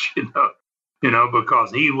match,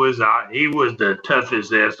 because he was the toughest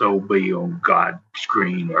SOB on God's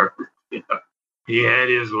screen earth. He had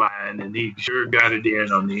his line, and he sure got it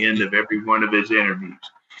in on the end of every one of his interviews.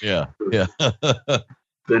 Yeah. The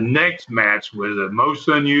next match was a most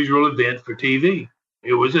unusual event for TV.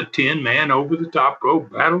 It was a 10-man over-the-top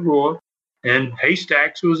rope battle royal, and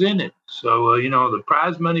Haystacks was in it. So, the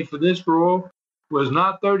prize money for this royal was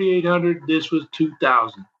not $3,800. This was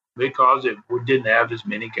 $2,000 because it didn't have as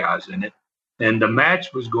many guys in it. And the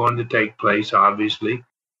match was going to take place, obviously,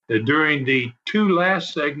 during the two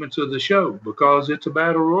last segments of the show. Because it's a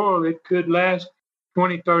battle royal, it could last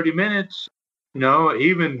 20, 30 minutes.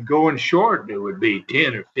 Even going short, it would be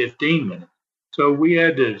 10 or 15 minutes. So we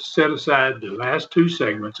had to set aside the last two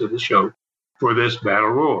segments of the show for this battle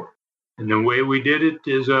royal. And the way we did it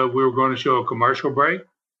is we were going to show a commercial break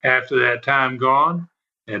after that time gone.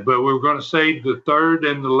 But we were going to save the third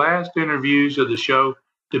and the last interviews of the show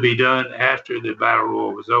to be done after the battle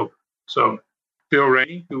royal was over. So Phil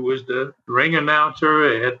Rainey, who was the ring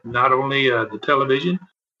announcer at not only the television,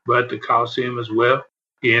 but the Coliseum as well,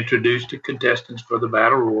 he introduced the contestants for the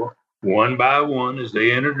battle royal one by one as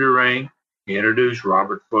they entered the ring. He introduced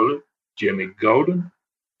Robert Fuller, Jimmy Golden,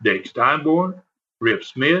 Dick Steinborn, Rip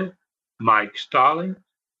Smith, Mike Stallings,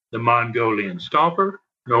 the Mongolian Stomper,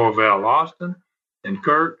 Norvell Austin, and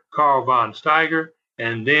Carl Von Steiger,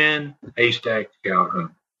 and then Haystacks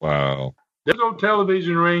Calhoun. Wow. Those old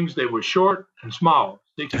television rings, they were short and small,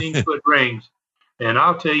 16-foot rings. And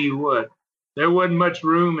I'll tell you what, there wasn't much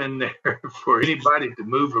room in there for anybody to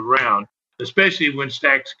move around, especially when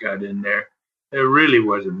Stacks got in there. There really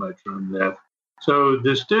wasn't much room left. So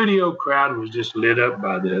the studio crowd was just lit up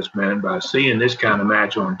by this, man, by seeing this kind of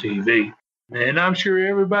match on TV. And I'm sure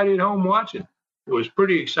everybody at home watching was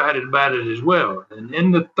pretty excited about it as well. And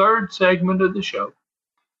in the third segment of the show,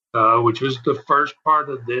 which was the first part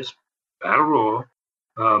of this battle royal,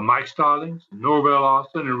 Mike Stallings, Norvell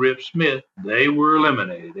Austin, and Rip Smith, they were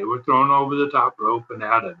eliminated. They were thrown over the top rope and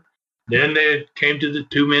out of it. Then they came to the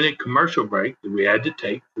 2-minute commercial break that we had to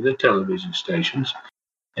take for the television stations.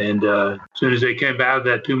 And as soon as they came out of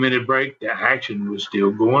that 2-minute break, the action was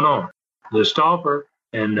still going on. The Stomper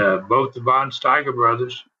and both the Von Steiger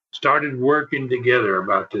brothers started working together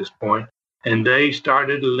about this point. and they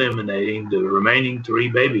started eliminating the remaining three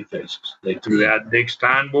baby faces. They threw out Dick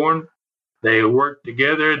Steinborn. They worked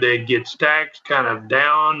together. They'd get Stax kind of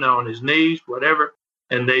down on his knees, whatever,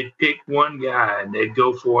 and they'd pick one guy and they'd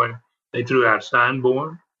go for him. They threw out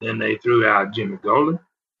Steinborn. Then they threw out Jimmy Golden.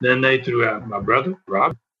 Then they threw out my brother,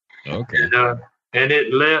 Rob. Okay. And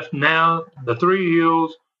it left now the three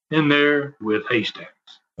heels in there with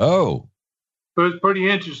Haystacks. Oh. It was pretty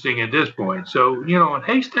interesting at this point. So, and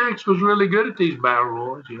Haystacks was really good at these battle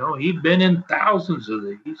royals. He'd been in thousands of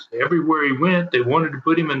these. Everywhere he went, they wanted to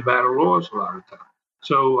put him in battle royals a lot of times.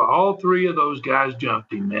 So all three of those guys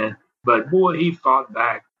jumped him, man. But, boy, he fought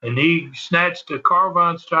back. And he snatched a Carl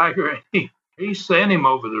von Steiger, and he sent him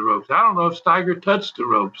over the ropes. I don't know if Steiger touched the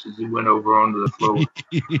ropes as he went over onto the floor.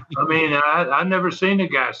 I mean, I never seen a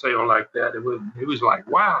guy sail like that. It was like,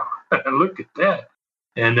 wow, look at that.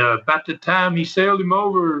 And about the time he sailed him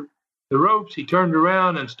over the ropes, he turned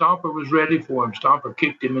around and Stomper was ready for him. Stomper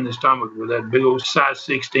kicked him in the stomach with that big old size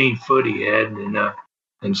 16 foot he had, and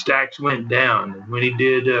Stax went down. And when he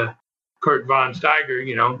did, Kurt von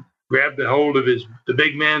Steiger, grabbed a hold of the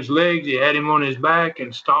big man's legs. He had him on his back,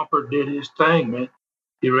 and Stomper did his thing, man.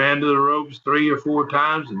 He ran to the ropes 3 or 4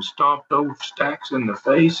 times and stomped over Stax in the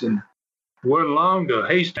face. And went along, the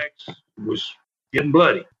Haystacks was getting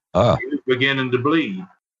bloody. He was beginning to bleed,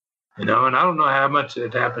 and I don't know how much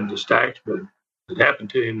that happened to Stax, but it happened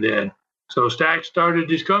to him then. So Stax started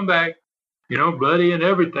his comeback, bloody and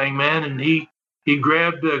everything, man. And he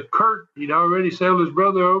grabbed Kurt. He'd already sailed his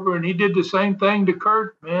brother over, and he did the same thing to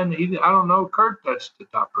Kurt, man. Kurt touched the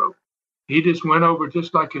top rope. He just went over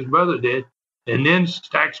just like his brother did, and then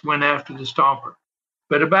Stax went after the Stomper.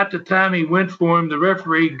 But about the time he went for him, the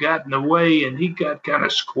referee got in the way, and he got kind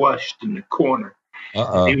of squashed in the corner. He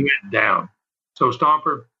went down. So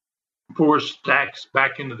Stomper forced Stax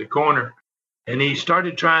back into the corner, and he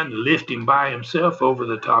started trying to lift him by himself over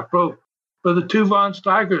the top rope. But the two Von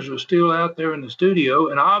Steigers were still out there in the studio,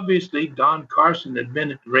 and obviously Don Carson had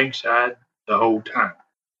been at the ringside the whole time.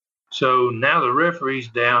 So now the referee's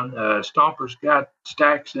down. Stomper's got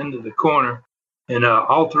Stax into the corner, and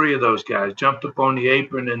all three of those guys jumped up on the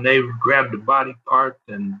apron, and they grabbed the body part,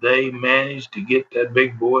 and they managed to get that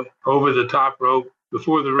big boy over the top rope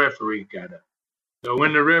before the referee got up. So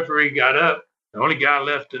when the referee got up, the only guy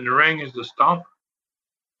left in the ring is the Stomper.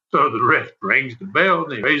 So the ref rings the bell,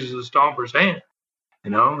 and he raises the Stomper's hand.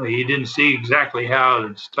 He didn't see exactly how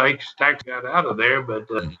Stax got out of there, but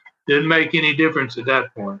didn't make any difference at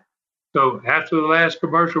that point. So after the last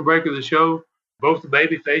commercial break of the show, both the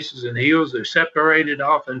baby faces and heels, they're separated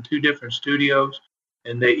off in 2 different studios,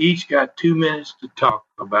 and they each got 2 minutes to talk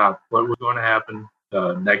about what was going to happen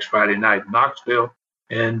next Friday night in Knoxville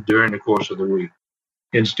and during the course of the week.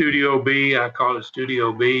 In Studio B, I call it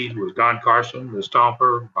Studio B, was Don Carson, the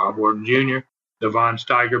Stomper, Bob Orton Jr., the Von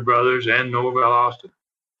Steiger brothers, and Norvell Austin.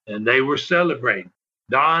 And they were celebrating.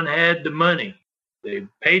 Don had the money. They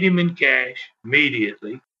paid him in cash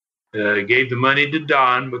immediately. Gave the money to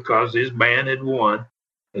Don because his band had won.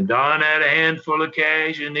 And Don had a handful of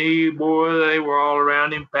cash, and they were all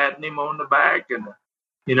around him, patting him on the back. And,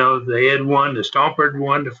 they had won. The Stomper had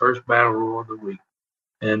won the first Battle Royal of the week.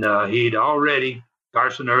 And he'd already,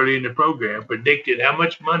 Carson early in the program, predicted how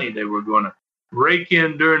much money they were going to rake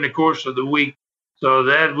in during the course of the week. So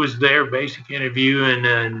that was their basic interview.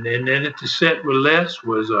 And then at the set with Les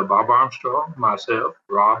was Bob Armstrong, myself,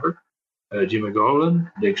 Robert, Jimmy Golden,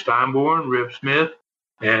 Dick Steinborn, Rip Smith,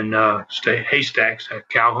 and Haystacks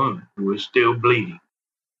Calhoun, who was still bleeding.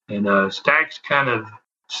 And Stax kind of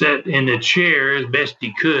sat in the chair as best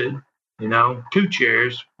he could. 2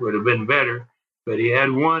 chairs would have been better, but he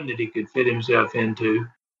had one that he could fit himself into.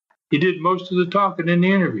 He did most of the talking in the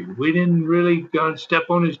interview. We didn't really step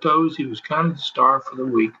on his toes. He was kind of the star for the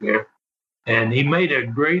week there. And he made a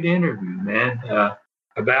great interview, man,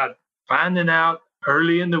 about finding out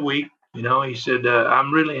early in the week. He said,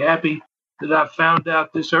 I'm really happy that I found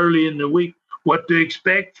out this early in the week what to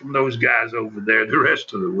expect from those guys over there the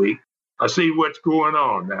rest of the week. I see what's going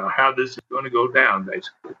on now, how this is going to go down,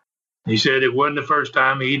 basically. He said it wasn't the first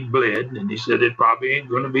time he'd bled, and he said it probably ain't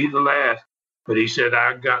going to be the last. But he said,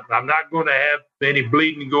 I'm not going to have any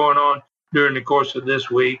bleeding going on during the course of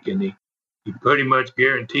this week. And he pretty much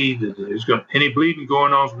guaranteed that there's any bleeding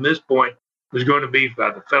going on from this point was going to be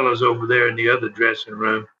by the fellows over there in the other dressing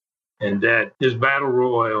room. And that his battle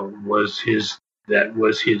royal was his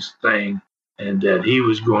thing, and that he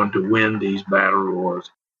was going to win these battle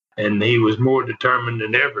royals. And he was more determined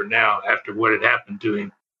than ever now after what had happened to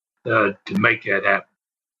him to make that happen.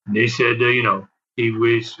 And he said, he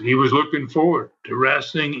was looking forward to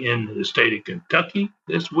wrestling in the state of Kentucky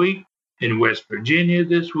this week, in West Virginia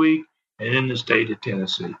this week, and in the state of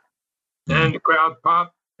Tennessee. And the crowd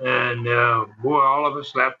popped, and boy, all of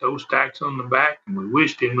us slapped those Stacks on the back, and we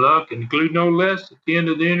wished him luck, including no less at the end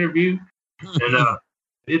of the interview. And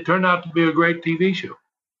it turned out to be a great TV show.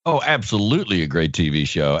 Oh, absolutely a great TV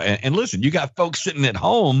show. And listen, you got folks sitting at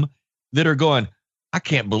home that are going, I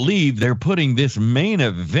can't believe they're putting this main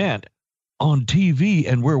event on TV,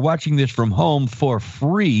 and we're watching this from home for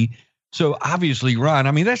free. So obviously, Ron,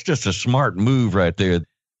 I mean, that's just a smart move right there.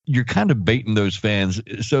 You're kind of baiting those fans,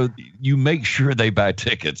 so you make sure they buy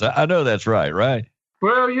tickets. I know that's right?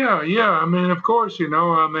 Well, yeah. I mean, of course,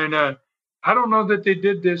 I don't know that they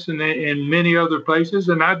did this in many other places,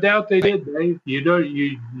 and I doubt they did, Dave.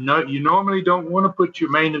 You normally don't want to put your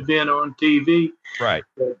main event on TV. Right.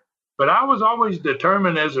 But I was always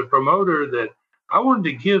determined as a promoter that I wanted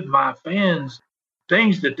to give my fans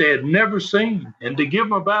things that they had never seen. And to give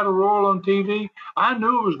them a battle royal on TV, I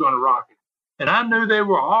knew it was going to rock it. And I knew they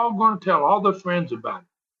were all going to tell all their friends about it.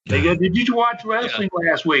 They go, did you watch wrestling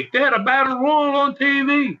last week? They had a battle royal on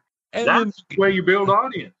TV. And that's the way you build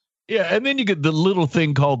audience. Yeah, and then you get the little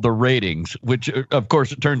thing called the ratings, which, of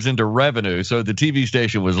course, it turns into revenue. So the TV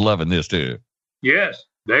station was loving this, too. Yes,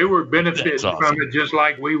 they were benefiting from it just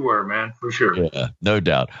like we were, man, for sure. Yeah, no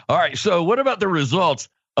doubt. All right, so what about the results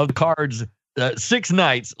of the cards 6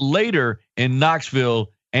 nights later in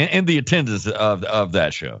Knoxville and the attendance of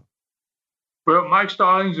that show? Well, Mike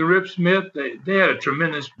Stallings and Rip Smith, they had a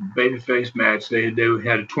tremendous babyface match. They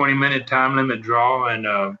had a 20-minute time limit draw,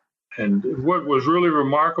 and what was really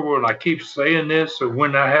remarkable, and I keep saying this, so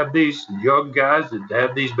when I have these young guys that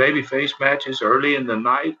have these babyface matches early in the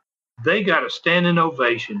night, they got a standing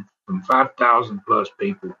ovation from 5,000 plus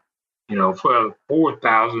people. For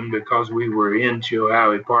 4,000 because we were in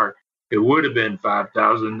Chilhowie Park. It would have been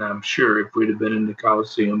 5,000, I'm sure, if we'd have been in the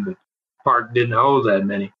Coliseum, but the park didn't hold that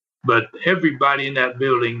many. But everybody in that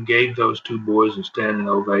building gave those two boys a standing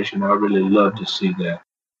ovation. I really love to see that.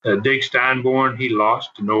 Dick Steinborn, he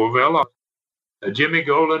lost to Norvell. Jimmy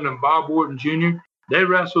Golden and Bob Orton Jr., they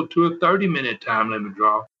wrestled to a 30-minute time limit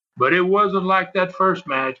draw. But it wasn't like that first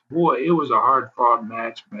match. Boy, it was a hard-fought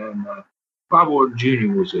match, man. Bob Orton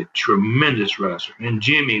Jr. was a tremendous wrestler, and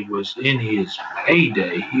Jimmy was in his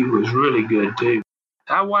heyday. He was really good, too.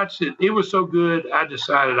 I watched it. It was so good, I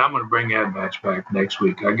decided I'm going to bring that match back next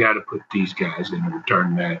week. I got to put these guys in a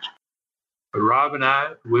return match. But Rob and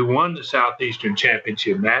I, we won the Southeastern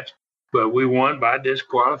Championship match, but we won by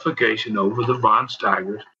disqualification over the Von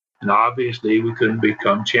Steigers, and obviously we couldn't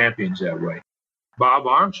become champions that way. Bob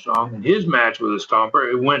Armstrong, in his match with a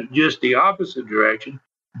Stomper, it went just the opposite direction.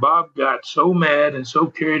 Bob got so mad and so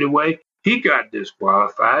carried away, he got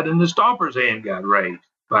disqualified, and the Stomper's hand got raised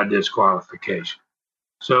by disqualification.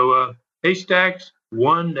 So Haystacks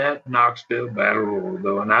won that Knoxville Battle Royal,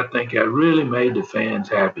 though, and I think that really made the fans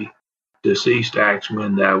happy to see Stacks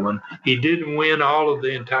win that one. He didn't win all of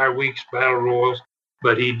the entire week's Battle Royals,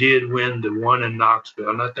 but he did win the one in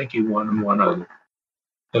Knoxville, and I think he won one other.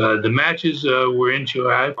 The matches were in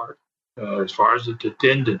Chilhowie Park as far as the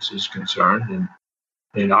attendance is concerned,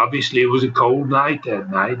 and obviously it was a cold night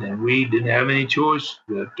that night, and we didn't have any choice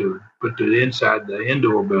to put it inside the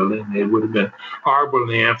indoor building. It would have been horrible in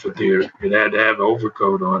the amphitheater. It had to have an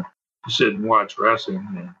overcoat on to sit and watch wrestling,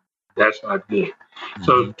 and that's not good. Mm-hmm.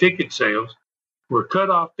 So the ticket sales were cut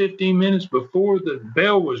off 15 minutes before the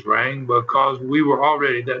bell was rang because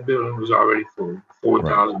that building was already full,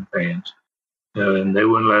 4,000 fans, and they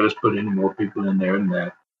wouldn't let us put any more people in there than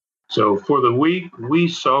that. So for the week, we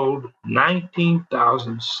sold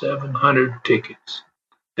 19,700 tickets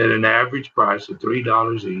at an average price of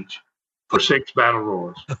 $3 each for 6 battle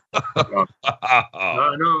royals.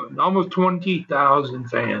 Almost 20,000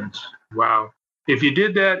 fans. Wow. If you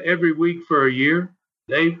did that every week for a year,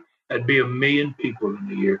 Dave, that'd be 1 million people in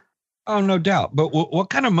a year. Oh, no doubt. But what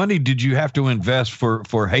kind of money did you have to invest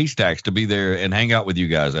for Haystacks to be there and hang out with you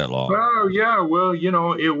guys that long? Oh, yeah. Well,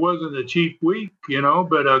 it wasn't a cheap week,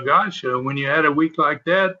 but gosh, when you had a week like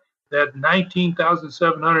that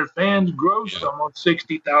 19,700 fans grossed almost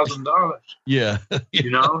 $60,000. Yeah.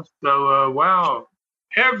 So, wow.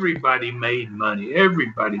 Everybody made money.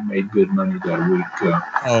 Everybody made good money that week.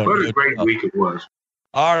 What a great week it was.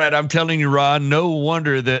 All right, I'm telling you, Ron, no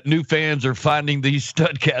wonder that new fans are finding these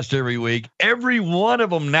Studcasts every week. Every one of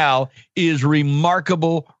them now is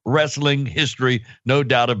remarkable wrestling history, no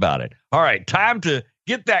doubt about it. All right, time to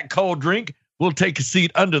get that cold drink. We'll take a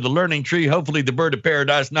seat under the learning tree. Hopefully the bird of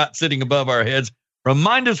paradise not sitting above our heads.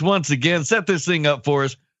 Remind us once again, set this thing up for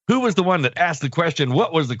us. Who was the one that asked the question?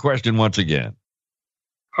 What was the question once again?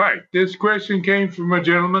 All right, this question came from a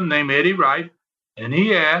gentleman named Eddie Wright, and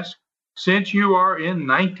he asked, since you are in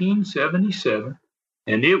 1977,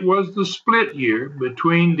 And it was the split year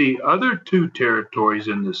between the other two territories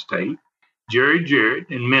in the state, Jerry Jarrett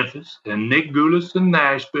in Memphis and Nick Gulas in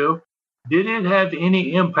Nashville. Did it have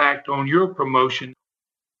any impact on your promotion?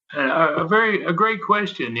 A great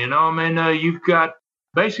question. You've got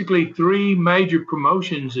basically three major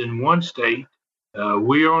promotions in one state.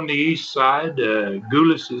 We're on the east side.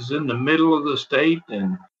 Gulas is in the middle of the state,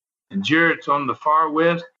 and Jarrett's on the far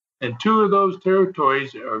west. And two of those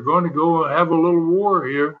territories are going to go have a little war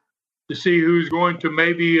here to see who's going to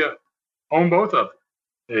maybe own both of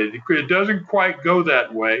them. It doesn't quite go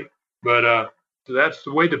that way, but so that's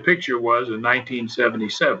the way the picture was in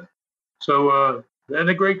 1977. So that's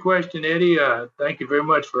a great question, Eddie. Thank you very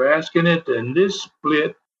much for asking it. And this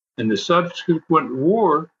split and the subsequent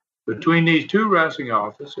war between these two wrestling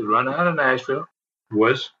offices run out of Nashville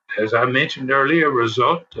was, as I mentioned earlier, a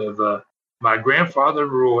result of my grandfather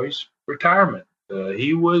Roy's retirement.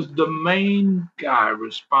 He was the main guy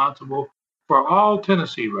responsible for all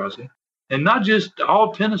Tennessee wrestling, and not just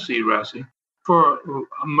all Tennessee wrestling, for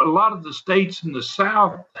a lot of the states in the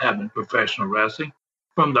South having professional wrestling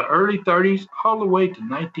from the early 30s all the way to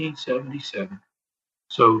 1977.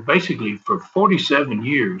 So basically, for 47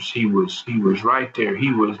 years, he was right there.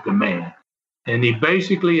 He was the man. And he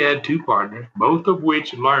basically had two partners, both of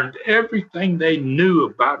which learned everything they knew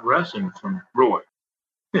about wrestling from Roy.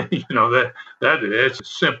 That's a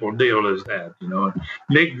simple deal as that.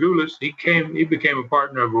 Nick Gulas, he became a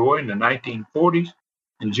partner of Roy in the 1940s,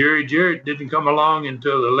 and Jerry Jarrett didn't come along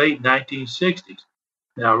until the late 1960s.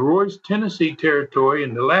 Now, Roy's Tennessee territory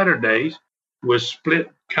in the latter days was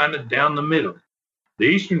split kind of down the middle. The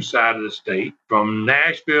eastern side of the state, from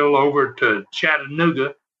Nashville over to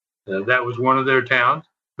Chattanooga, that was one of their towns.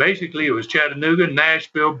 Basically, it was Chattanooga,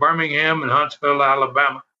 Nashville, Birmingham, and Huntsville,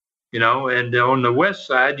 Alabama. And on the west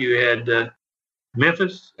side, you had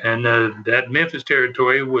Memphis, and that Memphis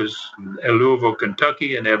territory was Louisville,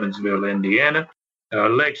 Kentucky, and Evansville, Indiana,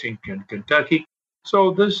 Lexington, Kentucky.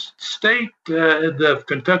 So this state, the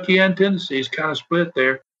Kentucky and Tennessee, is kind of split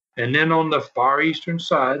there. And then on the far eastern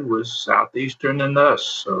side was Southeastern and us.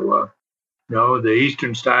 So, the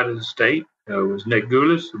eastern side of the state was Nick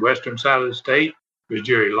Gulas. The western side of the state was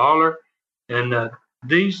Jerry Lawler. And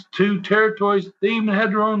these two territories, they even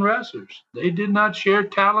had their own wrestlers. They did not share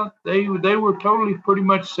talent. They were totally pretty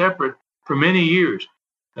much separate for many years.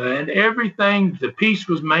 And everything, the peace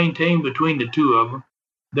was maintained between the two of them.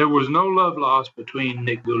 There was no love lost between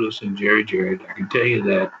Nick Gulas and Jerry Jarrett, I can tell you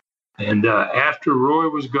that. And after Roy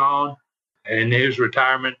was gone and his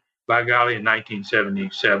retirement, by golly, in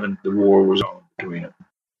 1977, the war was on between them.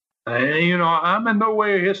 And, I'm in no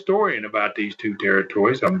way a historian about these two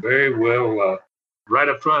territories. I'm very well, right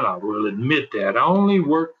up front, I will admit that. I only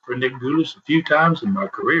worked for Nick Gulas a few times in my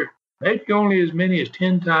career, maybe only as many as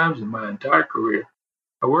 10 times in my entire career.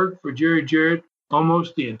 I worked for Jerry Jarrett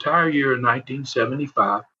almost the entire year of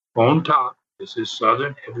 1975 on top as his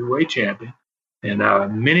Southern heavyweight champion. And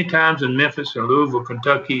many times in Memphis and Louisville,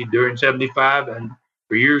 Kentucky during 75 and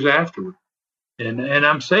for years afterward. And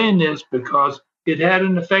I'm saying this because it had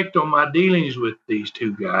an effect on my dealings with these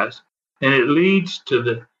two guys. And it leads to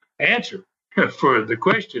the answer for the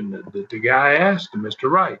question that the guy asked, Mr.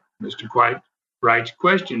 Wright. Mr. Wright's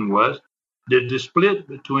question was, did the split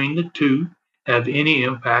between the two have any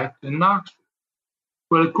impact in Knoxville?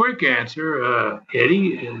 Well, the quick answer,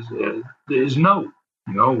 Eddie, is no.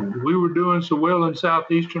 We were doing so well in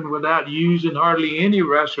Southeastern without using hardly any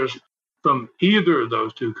wrestlers from either of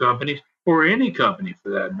those two companies, or any company for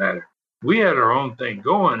that matter. We had our own thing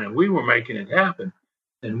going, and we were making it happen.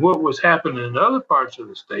 And what was happening in other parts of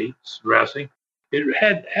the state's wrestling, it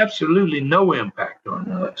had absolutely no impact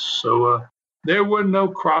on us. So there was no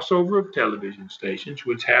crossover of television stations,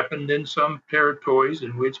 which happened in some territories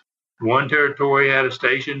in which one territory had a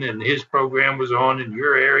station and his program was on in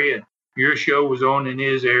your area and your show was on in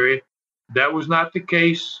his area. That was not the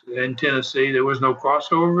case in Tennessee. There was no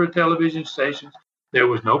crossover of television stations. There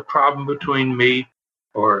was no problem between me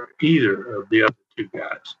or either of the other two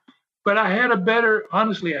guys. But I had a better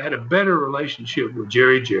relationship with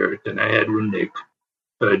Jerry Jarrett than I had with Nick.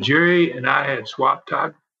 Jerry and I had swapped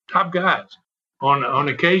top guys on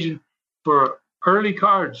occasion for early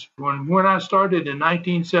cards. When I started in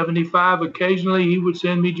 1975, occasionally he would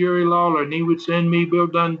send me Jerry Lawler, and he would send me Bill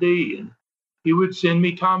Dundee, and he would send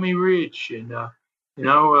me Tommy Rich, and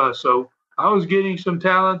so I was getting some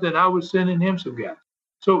talent, and I was sending him some guys.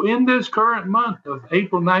 So in this current month of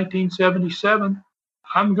April 1977,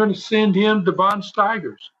 I'm going to send him Devon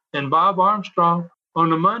Steigers and Bob Armstrong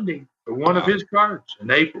on a Monday for one of his cards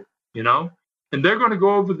in April, And they're going to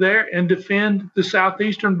go over there and defend the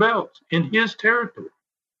Southeastern belts in his territory.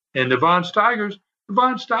 And Devon Steigers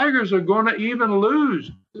Von Steigers are going to even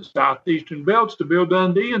lose the Southeastern belts to Bill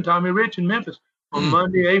Dundee and Tommy Rich in Memphis on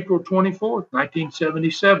Monday, April 24th,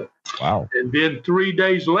 1977. Wow. And then 3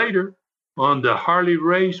 days later, on the Harley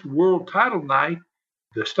Race World Title Night,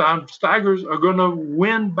 the Steigers are going to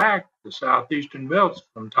win back the Southeastern belts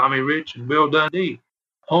from Tommy Rich and Bill Dundee.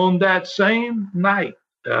 On that same night,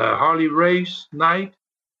 Harley Race night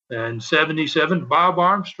in 77, Bob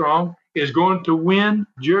Armstrong is going to win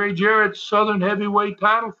Jerry Jarrett's Southern Heavyweight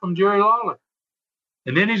title from Jerry Lawler.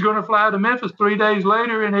 And then he's going to fly to Memphis 3 days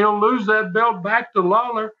later, and he'll lose that belt back to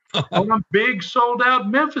Lawler on a big sold-out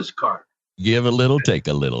Memphis card. Give a little, take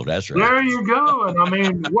a little. That's right. There you go. And I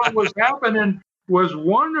mean, what was happening was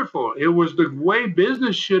wonderful. It was the way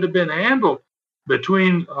business should have been handled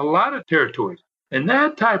between a lot of territories. And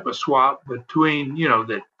that type of swap between,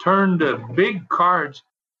 that turned the big cards,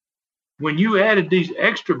 when you added these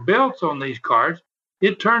extra belts on these cards,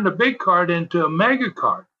 it turned a big card into a mega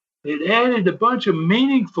card. It added a bunch of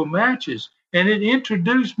meaningful matches, and it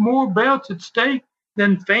introduced more belts at stake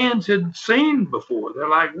than fans had seen before. They're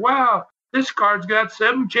like, wow, this card's got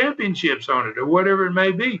 7 championships on it, or whatever it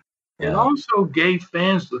may be. It also gave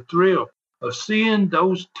fans the thrill of seeing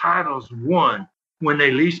those titles won when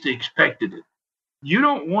they least expected it. You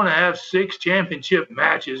don't want to have 6 championship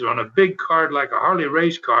matches on a big card like a Harley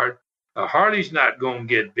Race card. A Harley's not going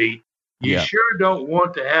to get beat. You sure don't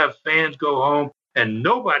want to have fans go home and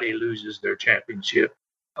nobody loses their championship.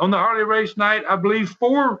 On the Harley Race night, I believe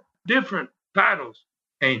 4 different titles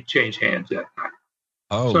change hands that night.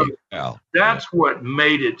 Oh, so wow. That's what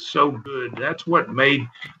made it so good. That's what made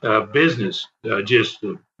business just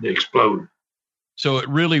explode. So it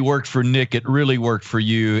really worked for Nick. It really worked for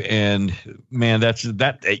you. And man,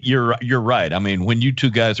 you're right. I mean, when you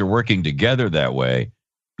two guys are working together that way,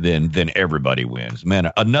 then everybody wins.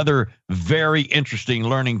 Man, another very interesting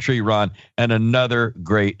learning tree, Ron, and another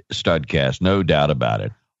great Studcast, no doubt about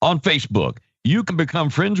it. On Facebook, you can become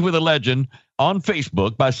friends with a legend on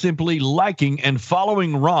Facebook by simply liking and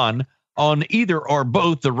following Ron on either or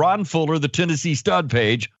both the Ron Fuller, the Tennessee Stud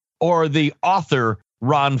page, or the author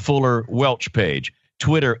Ron Fuller Welch page,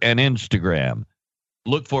 Twitter and Instagram.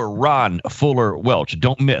 Look for Ron Fuller Welch.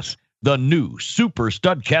 Don't miss the new Super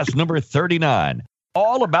Studcast number 39,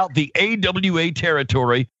 all about the AWA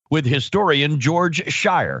territory with historian George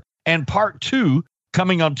Shire. And part 2,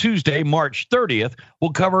 coming on Tuesday, March 30th,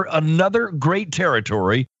 will cover another great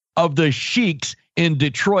territory of the Sheiks in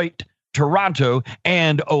Detroit, Toronto,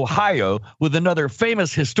 and Ohio, with another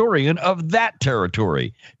famous historian of that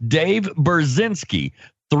territory, Dave Berzinski.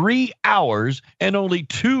 3 hours and only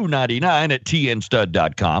 $2.99 at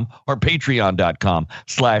tnstud.com or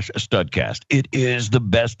patreon.com/studcast. It is the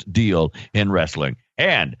best deal in wrestling.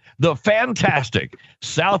 And the fantastic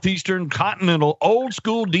Southeastern Continental old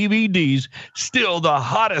school DVDs, still the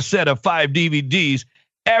hottest set of 5 DVDs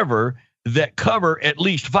ever, that cover at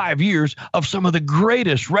least 5 years of some of the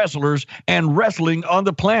greatest wrestlers and wrestling on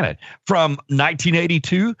the planet from 1982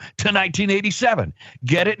 to 1987.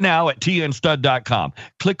 Get it now at tnstud.com.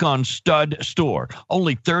 Click on Stud Store.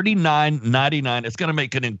 Only $39.99. It's going to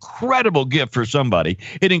make an incredible gift for somebody.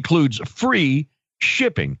 It includes free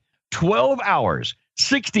shipping, 12 hours,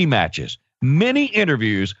 60 matches, many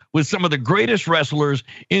interviews with some of the greatest wrestlers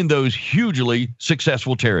in those hugely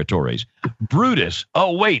successful territories. Brutus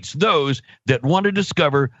awaits those that want to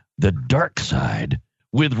discover the dark side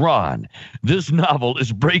with Ron. This novel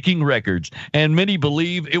is breaking records, and many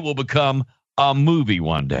believe it will become a movie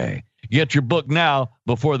one day. Get your book now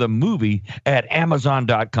before the movie at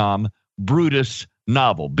Amazon.com. Brutus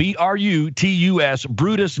Novel, Brutus,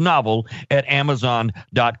 Brutus Novel at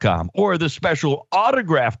Amazon.com, or the special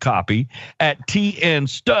autograph copy at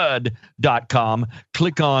tnstud.com.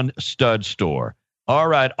 Click on Stud Store. All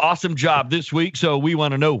right, awesome job this week. So we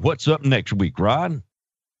want to know what's up next week, Ron.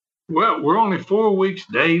 Well, we're only 4 weeks,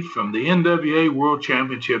 Dave, from the NWA World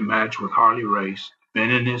Championship match with Harley Race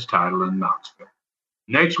defending his title in Knoxville.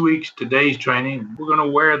 Next week's Today's Training, we're going to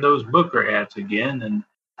wear those Booker hats again, and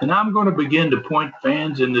I'm going to begin to point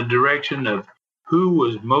fans in the direction of who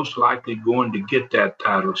was most likely going to get that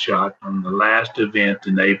title shot on the last event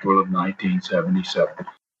in April of 1977.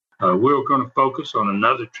 We're going to focus on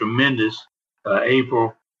another tremendous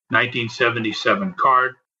April 1977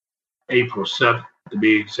 card, April 7th to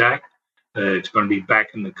be exact. It's going to be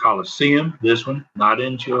back in the Coliseum, this one, not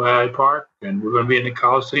in Chilhowee Park, and we're going to be in the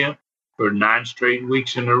Coliseum for 9 straight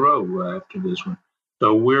weeks in a row after this one.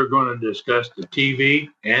 So we're going to discuss the TV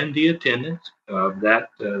and the attendance of that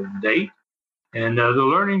date. And the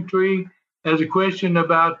Learning Tree has a question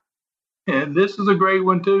about, and this is a great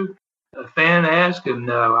one too, a fan asked,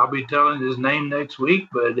 and I'll be telling his name next week,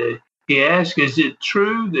 but He asked, is it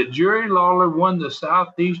true that Jerry Lawler won the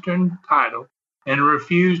Southeastern title and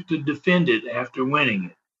refused to defend it after winning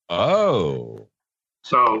it? Oh.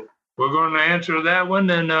 So we're going to answer that one.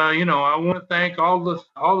 And, I want to thank all the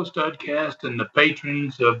Studcast and the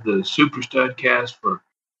patrons of the Super Studcast for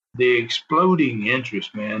the exploding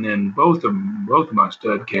interest, man, and both of my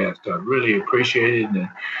Studcasts. I really appreciate it. And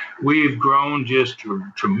we've grown just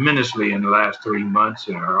tremendously in the last 3 months,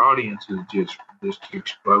 and our audience is just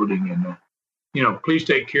exploding. And, please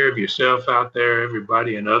take care of yourself out there,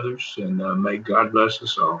 everybody, and others, and may God bless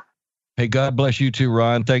us all. Hey, God bless you too,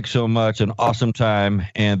 Ron. Thanks so much. An awesome time.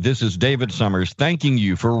 And this is David Summers thanking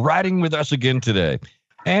you for riding with us again today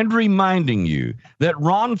and reminding you that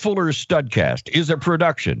Ron Fuller's Studcast is a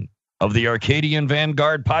production of the Arcadian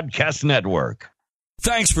Vanguard Podcast Network.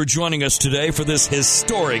 Thanks for joining us today for this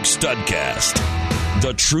historic Studcast.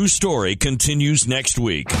 The true story continues next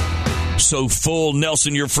week. So full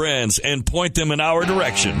Nelson your friends and point them in our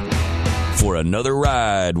direction for another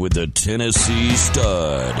ride with the Tennessee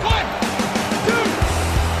Stud. 1, 2,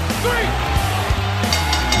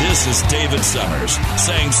 3. This is David Summers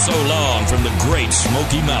saying so long from the Great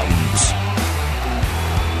Smoky Mountains.